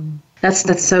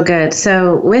 That's so good.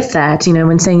 So with that,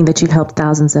 when saying that you've helped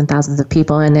thousands and thousands of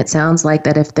people, and it sounds like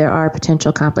that if there are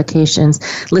potential complications,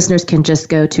 listeners can just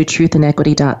go to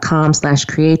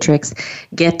truthandequity.com/creatrix,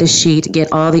 get the sheet,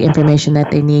 get all the information that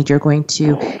they need. You're going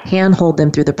to handhold them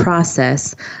through the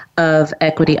process of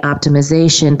equity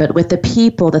optimization. But with the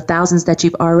people, the thousands that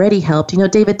you've already helped,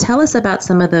 David, tell us about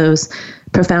some of those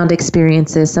profound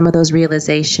experiences, some of those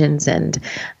realizations, and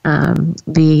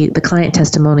the client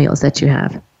testimonials that you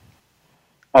have.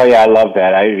 Oh, yeah, I love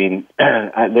that. I mean,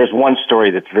 there's one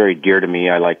story that's very dear to me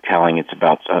I like telling. It's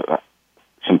about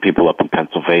some people up in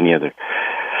Pennsylvania. They're,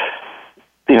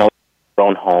 their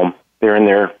own home. They're in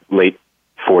their late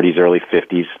 40s, early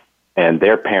 50s, and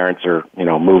their parents are,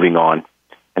 moving on.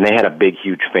 And they had a big,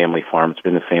 huge family farm. It's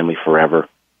been the family forever.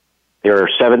 They were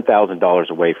 $7,000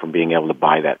 away from being able to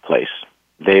buy that place.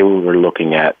 They were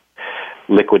looking at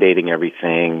liquidating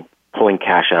everything, pulling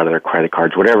cash out of their credit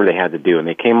cards, whatever they had to do, and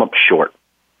they came up short.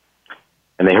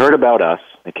 And they heard about us.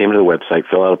 They came to the website,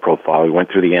 filled out a profile. We went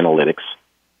through the analytics.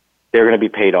 They're going to be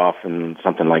paid off in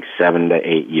something like 7 to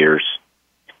 8 years.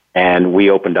 And we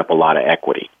opened up a lot of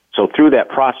equity. So through that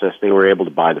process, they were able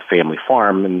to buy the family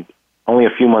farm. And only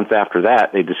a few months after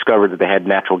that, they discovered that they had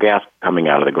natural gas coming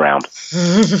out of the ground.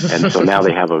 And so now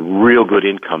they have a real good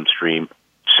income stream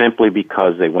simply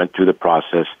because they went through the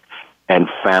process and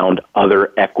found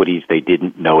other equities they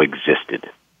didn't know existed.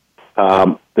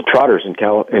 The Trotters in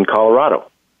Colorado.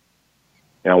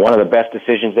 One of the best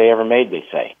decisions they ever made, they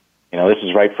say. This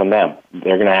is right from them.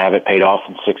 They're going to have it paid off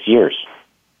in 6 years.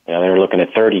 They were looking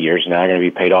at 30 years, and now they're going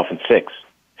to be paid off in 6.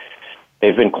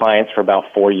 They've been clients for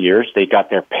about 4 years. They got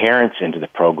their parents into the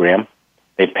program.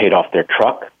 They've paid off their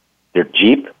truck, their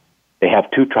Jeep. They have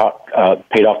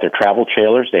paid off their travel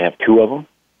trailers. They have 2 of them.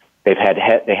 They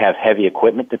have heavy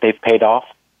equipment that they've paid off.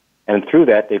 And through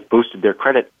that, they've boosted their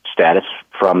credit status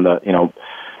from the,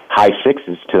 high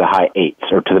 6s to the high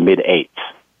 8s or to the mid 8s.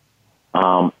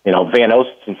 Van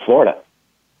Ost's in Florida.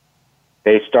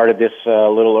 They started this a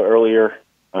little earlier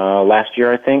last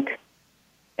year, I think,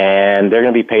 and they're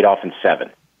going to be paid off in 7,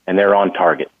 and they're on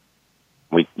target.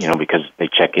 Because they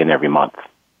check in every month.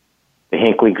 The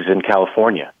Hinkleys in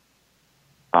California.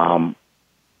 They're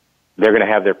going to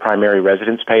have their primary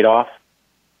residence paid off,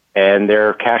 and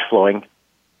they're cash flowing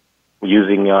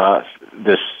using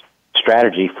this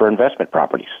strategy for investment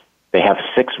properties. They have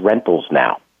 6 rentals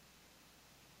now.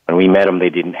 When we met them, they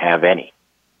didn't have any.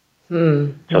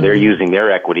 So they're using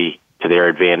their equity to their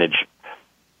advantage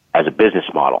as a business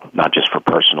model, not just for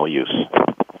personal use.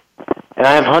 And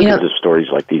I have hundreds of stories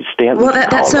like these.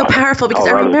 That's so powerful because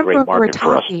I remember when we were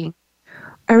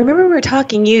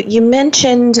talking. You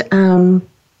mentioned,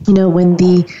 when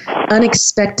the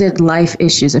unexpected life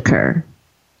issues occur,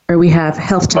 or we have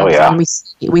health challenges, and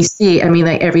we see. I mean,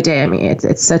 like every day. I mean,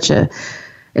 it's such a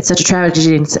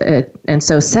tragedy and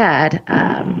so sad.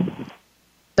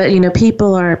 But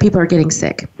people are getting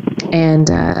sick, and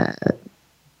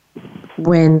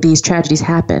when these tragedies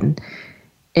happen,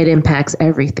 it impacts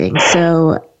everything.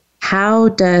 So, how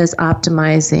does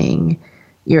optimizing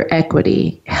your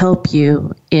equity help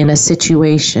you in a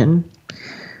situation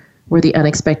where the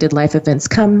unexpected life events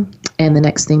come, and the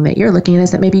next thing that you're looking at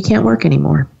is that maybe you can't work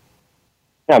anymore?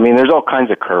 Yeah, I mean, there's all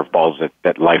kinds of curveballs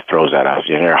that life throws at us.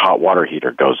 Your hot water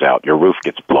heater goes out, your roof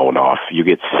gets blown off, you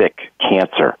get sick,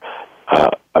 cancer.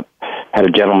 I had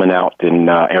a gentleman out in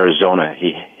Arizona.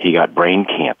 He got brain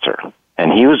cancer,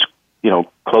 and he was,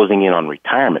 closing in on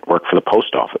retirement, worked for the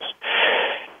post office,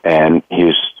 and he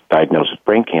was diagnosed with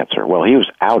brain cancer. Well, he was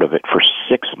out of it for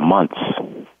 6 months,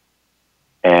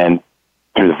 and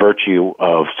through the virtue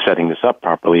of setting this up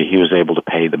properly, he was able to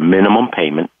pay the minimum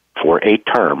payment for a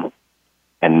term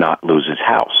and not lose his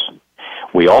house.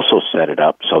 We also set it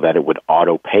up so that it would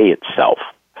auto-pay itself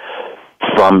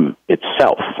from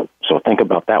itself. So think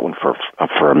about that one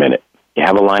for a minute. You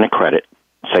have a line of credit.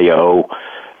 Say you owe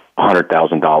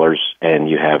 $100,000 and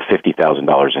you have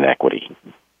 $50,000 in equity,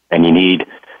 and you need,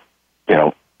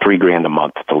 $3,000 a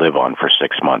month to live on for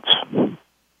 6 months.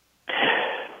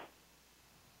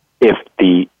 If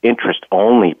the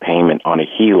interest-only payment on a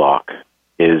HELOC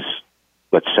is,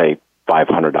 let's say,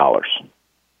 $500,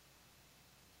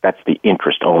 that's the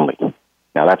interest only.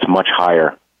 Now, that's much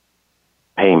higher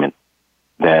payment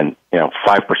than,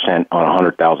 5% on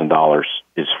 $100,000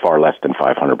 is far less than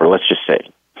 $500, but let's just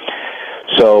say.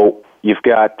 So you've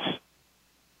got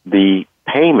the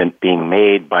payment being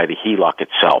made by the HELOC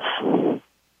itself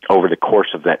over the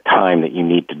course of that time that you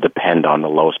need to depend on the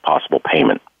lowest possible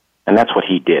payment. And that's what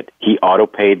he did. He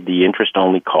auto-paid the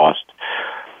interest-only cost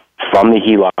from the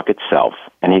HELOC itself,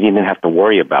 and he didn't have to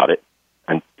worry about it.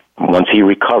 And once he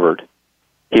recovered,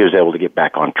 he was able to get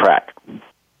back on track.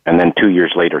 And then 2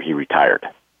 years later, he retired.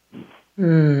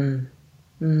 Now,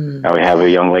 we have a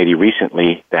young lady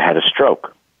recently that had a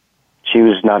stroke. She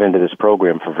was not into this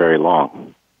program for very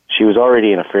long. She was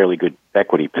already in a fairly good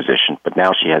equity position, but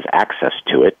now she has access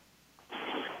to it.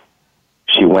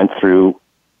 She went through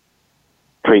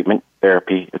treatment,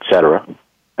 therapy, etc.,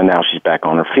 and now she's back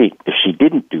on her feet. If she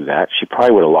didn't do that, she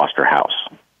probably would have lost her house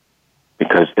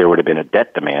because there would have been a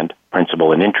debt demand,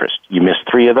 principal and interest. You miss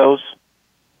 3 of those,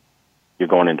 you're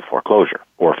going into foreclosure,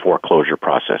 or a foreclosure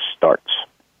process starts.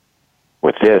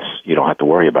 With this, you don't have to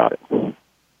worry about it.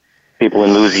 People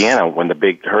in Louisiana, when the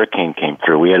big hurricane came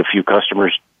through, we had a few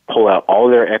customers pull out all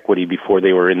their equity before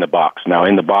they were in the box. Now,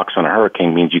 in the box on a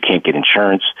hurricane means you can't get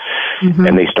insurance,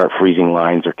 and they start freezing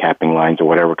lines or capping lines or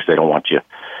whatever because they don't want you,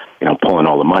 pulling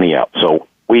all the money out. So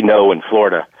we know in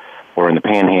Florida or in the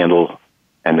Panhandle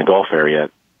and the Gulf area,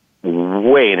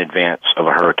 way in advance of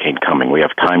a hurricane coming, we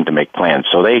have time to make plans.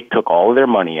 So they took all of their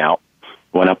money out,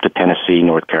 went up to Tennessee,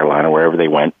 North Carolina, wherever they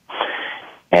went,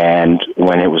 and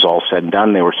when it was all said and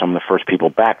done, they were some of the first people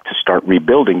back to start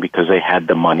rebuilding because they had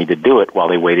the money to do it while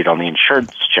they waited on the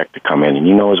insurance check to come in. And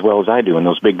you know as well as I do, in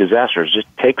those big disasters, it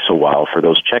takes a while for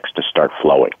those checks to start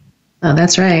flowing. Oh,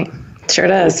 that's right. Sure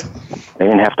does. They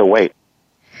didn't have to wait.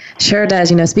 Sure does.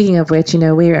 Speaking of which,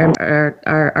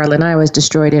 our lanai was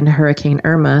destroyed in Hurricane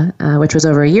Irma, which was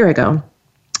over a year ago.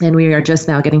 And we are just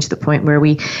now getting to the point where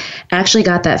we actually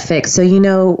got that fixed. So,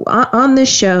 on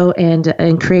this show and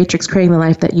Creatrix, Creating the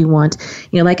Life That You Want,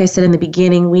 like I said in the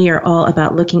beginning, we are all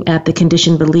about looking at the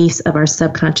conditioned beliefs of our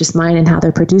subconscious mind and how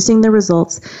they're producing the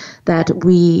results that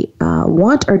we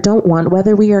want or don't want,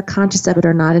 whether we are conscious of it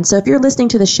or not. And so if you're listening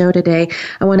to the show today,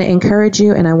 I want to encourage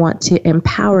you and I want to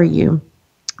empower you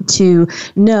to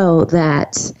know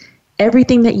that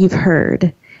everything that you've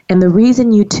heard and the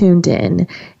reason you tuned in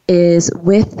is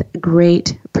with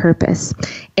great purpose.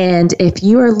 And if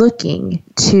you are looking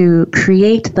to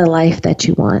create the life that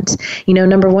you want,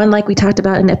 number one, like we talked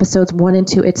about in episodes 1 and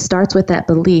 2, it starts with that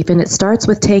belief. And it starts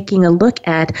with taking a look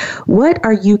at what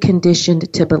are you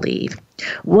conditioned to believe?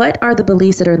 What are the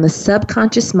beliefs that are in the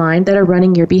subconscious mind that are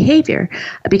running your behavior?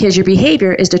 Because your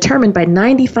behavior is determined by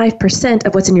 95%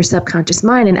 of what's in your subconscious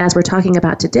mind. And as we're talking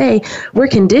about today, we're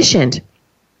conditioned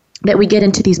that we get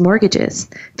into these mortgages,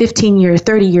 15-year,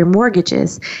 30-year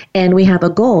mortgages, and we have a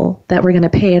goal that we're going to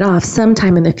pay it off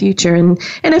sometime in the future. And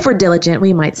if we're diligent,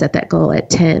 we might set that goal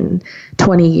at 10,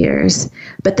 20 years.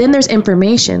 But then there's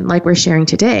information like we're sharing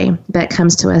today that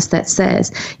comes to us that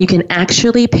says you can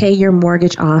actually pay your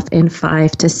mortgage off in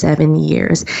 5 to 7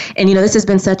 years. And, this has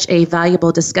been such a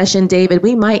valuable discussion, David.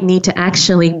 We might need to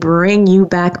actually bring you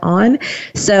back on.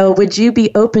 So would you be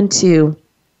open to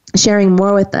sharing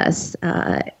more with us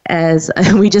as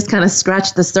we just kind of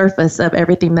scratch the surface of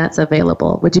everything that's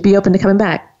available? Would you be open to coming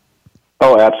back?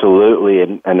 Oh, absolutely.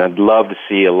 And I'd love to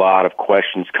see a lot of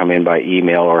questions come in by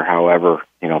email or however,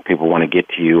 people want to get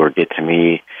to you or get to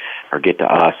me or get to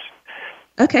us.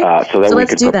 Okay. So that we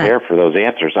can prepare for those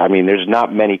answers. I mean, there's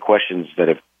not many questions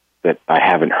that I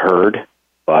haven't heard,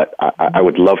 but I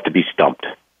would love to be stumped.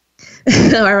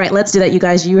 All right, let's do that, you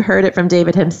guys. You heard it from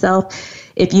David himself.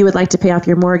 If you would like to pay off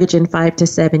your mortgage in 5 to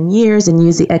 7 years and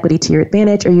use the equity to your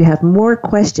advantage, or you have more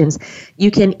questions,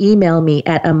 you can email me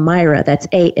at Amira, that's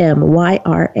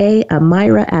AMYRA,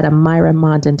 Amira at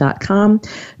AmiraMondon.com.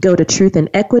 Go to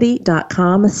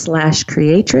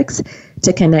truthandequity.com/creatrix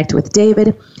to connect with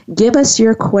David. Give us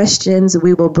your questions.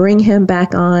 We will bring him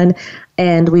back on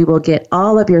and we will get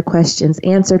all of your questions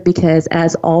answered because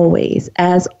as always,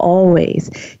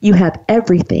 you have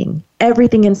everything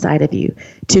inside of you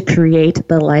to create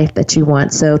the life that you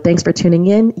want. So thanks for tuning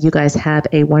in. You guys have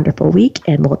a wonderful week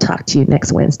and we'll talk to you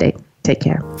next Wednesday. Take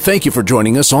care. Thank you for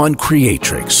joining us on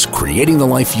Creatrix, Creating the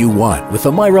Life You Want with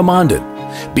Amira Mondon.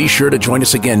 Be sure to join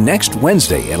us again next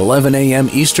Wednesday at 11 a.m.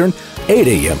 Eastern, 8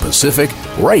 a.m. Pacific,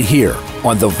 right here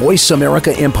on the Voice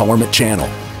America Empowerment Channel.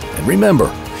 And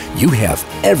remember, you have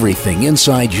everything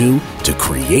inside you to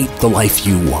create the life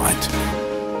you want.